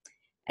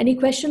 Any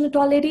question at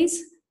all,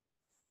 ladies?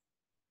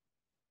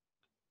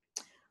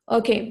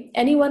 Okay,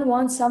 anyone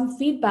wants some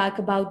feedback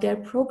about their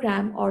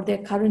program or their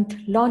current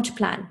launch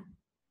plan?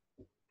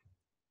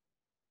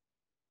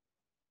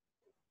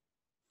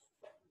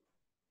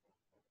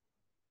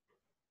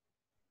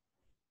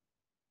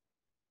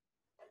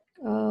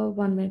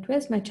 One minute,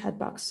 where's my chat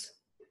box?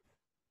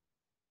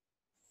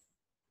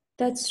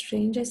 That's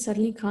strange, I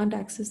suddenly can't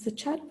access the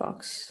chat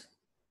box.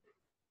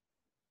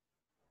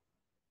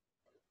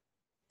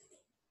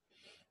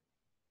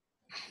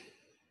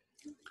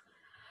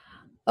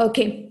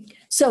 Okay,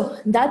 so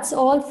that's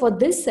all for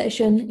this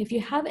session. If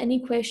you have any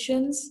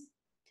questions,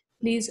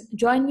 please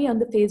join me on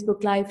the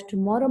Facebook Live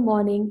tomorrow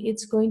morning.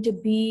 It's going to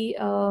be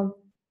 9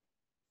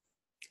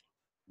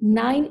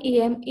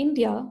 a.m.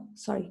 India,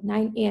 sorry,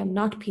 9 a.m.,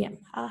 not p.m.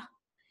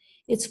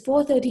 It's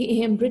 4:30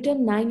 a.m.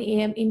 Britain, 9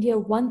 a.m. India,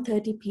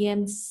 1:30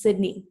 p.m.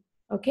 Sydney.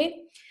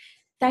 Okay.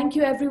 Thank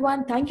you,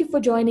 everyone. Thank you for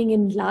joining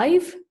in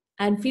live,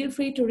 and feel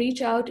free to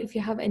reach out if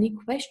you have any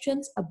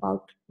questions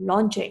about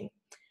launching.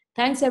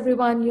 Thanks,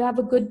 everyone. You have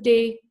a good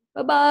day.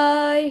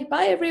 Bye-bye.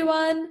 Bye,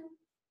 everyone.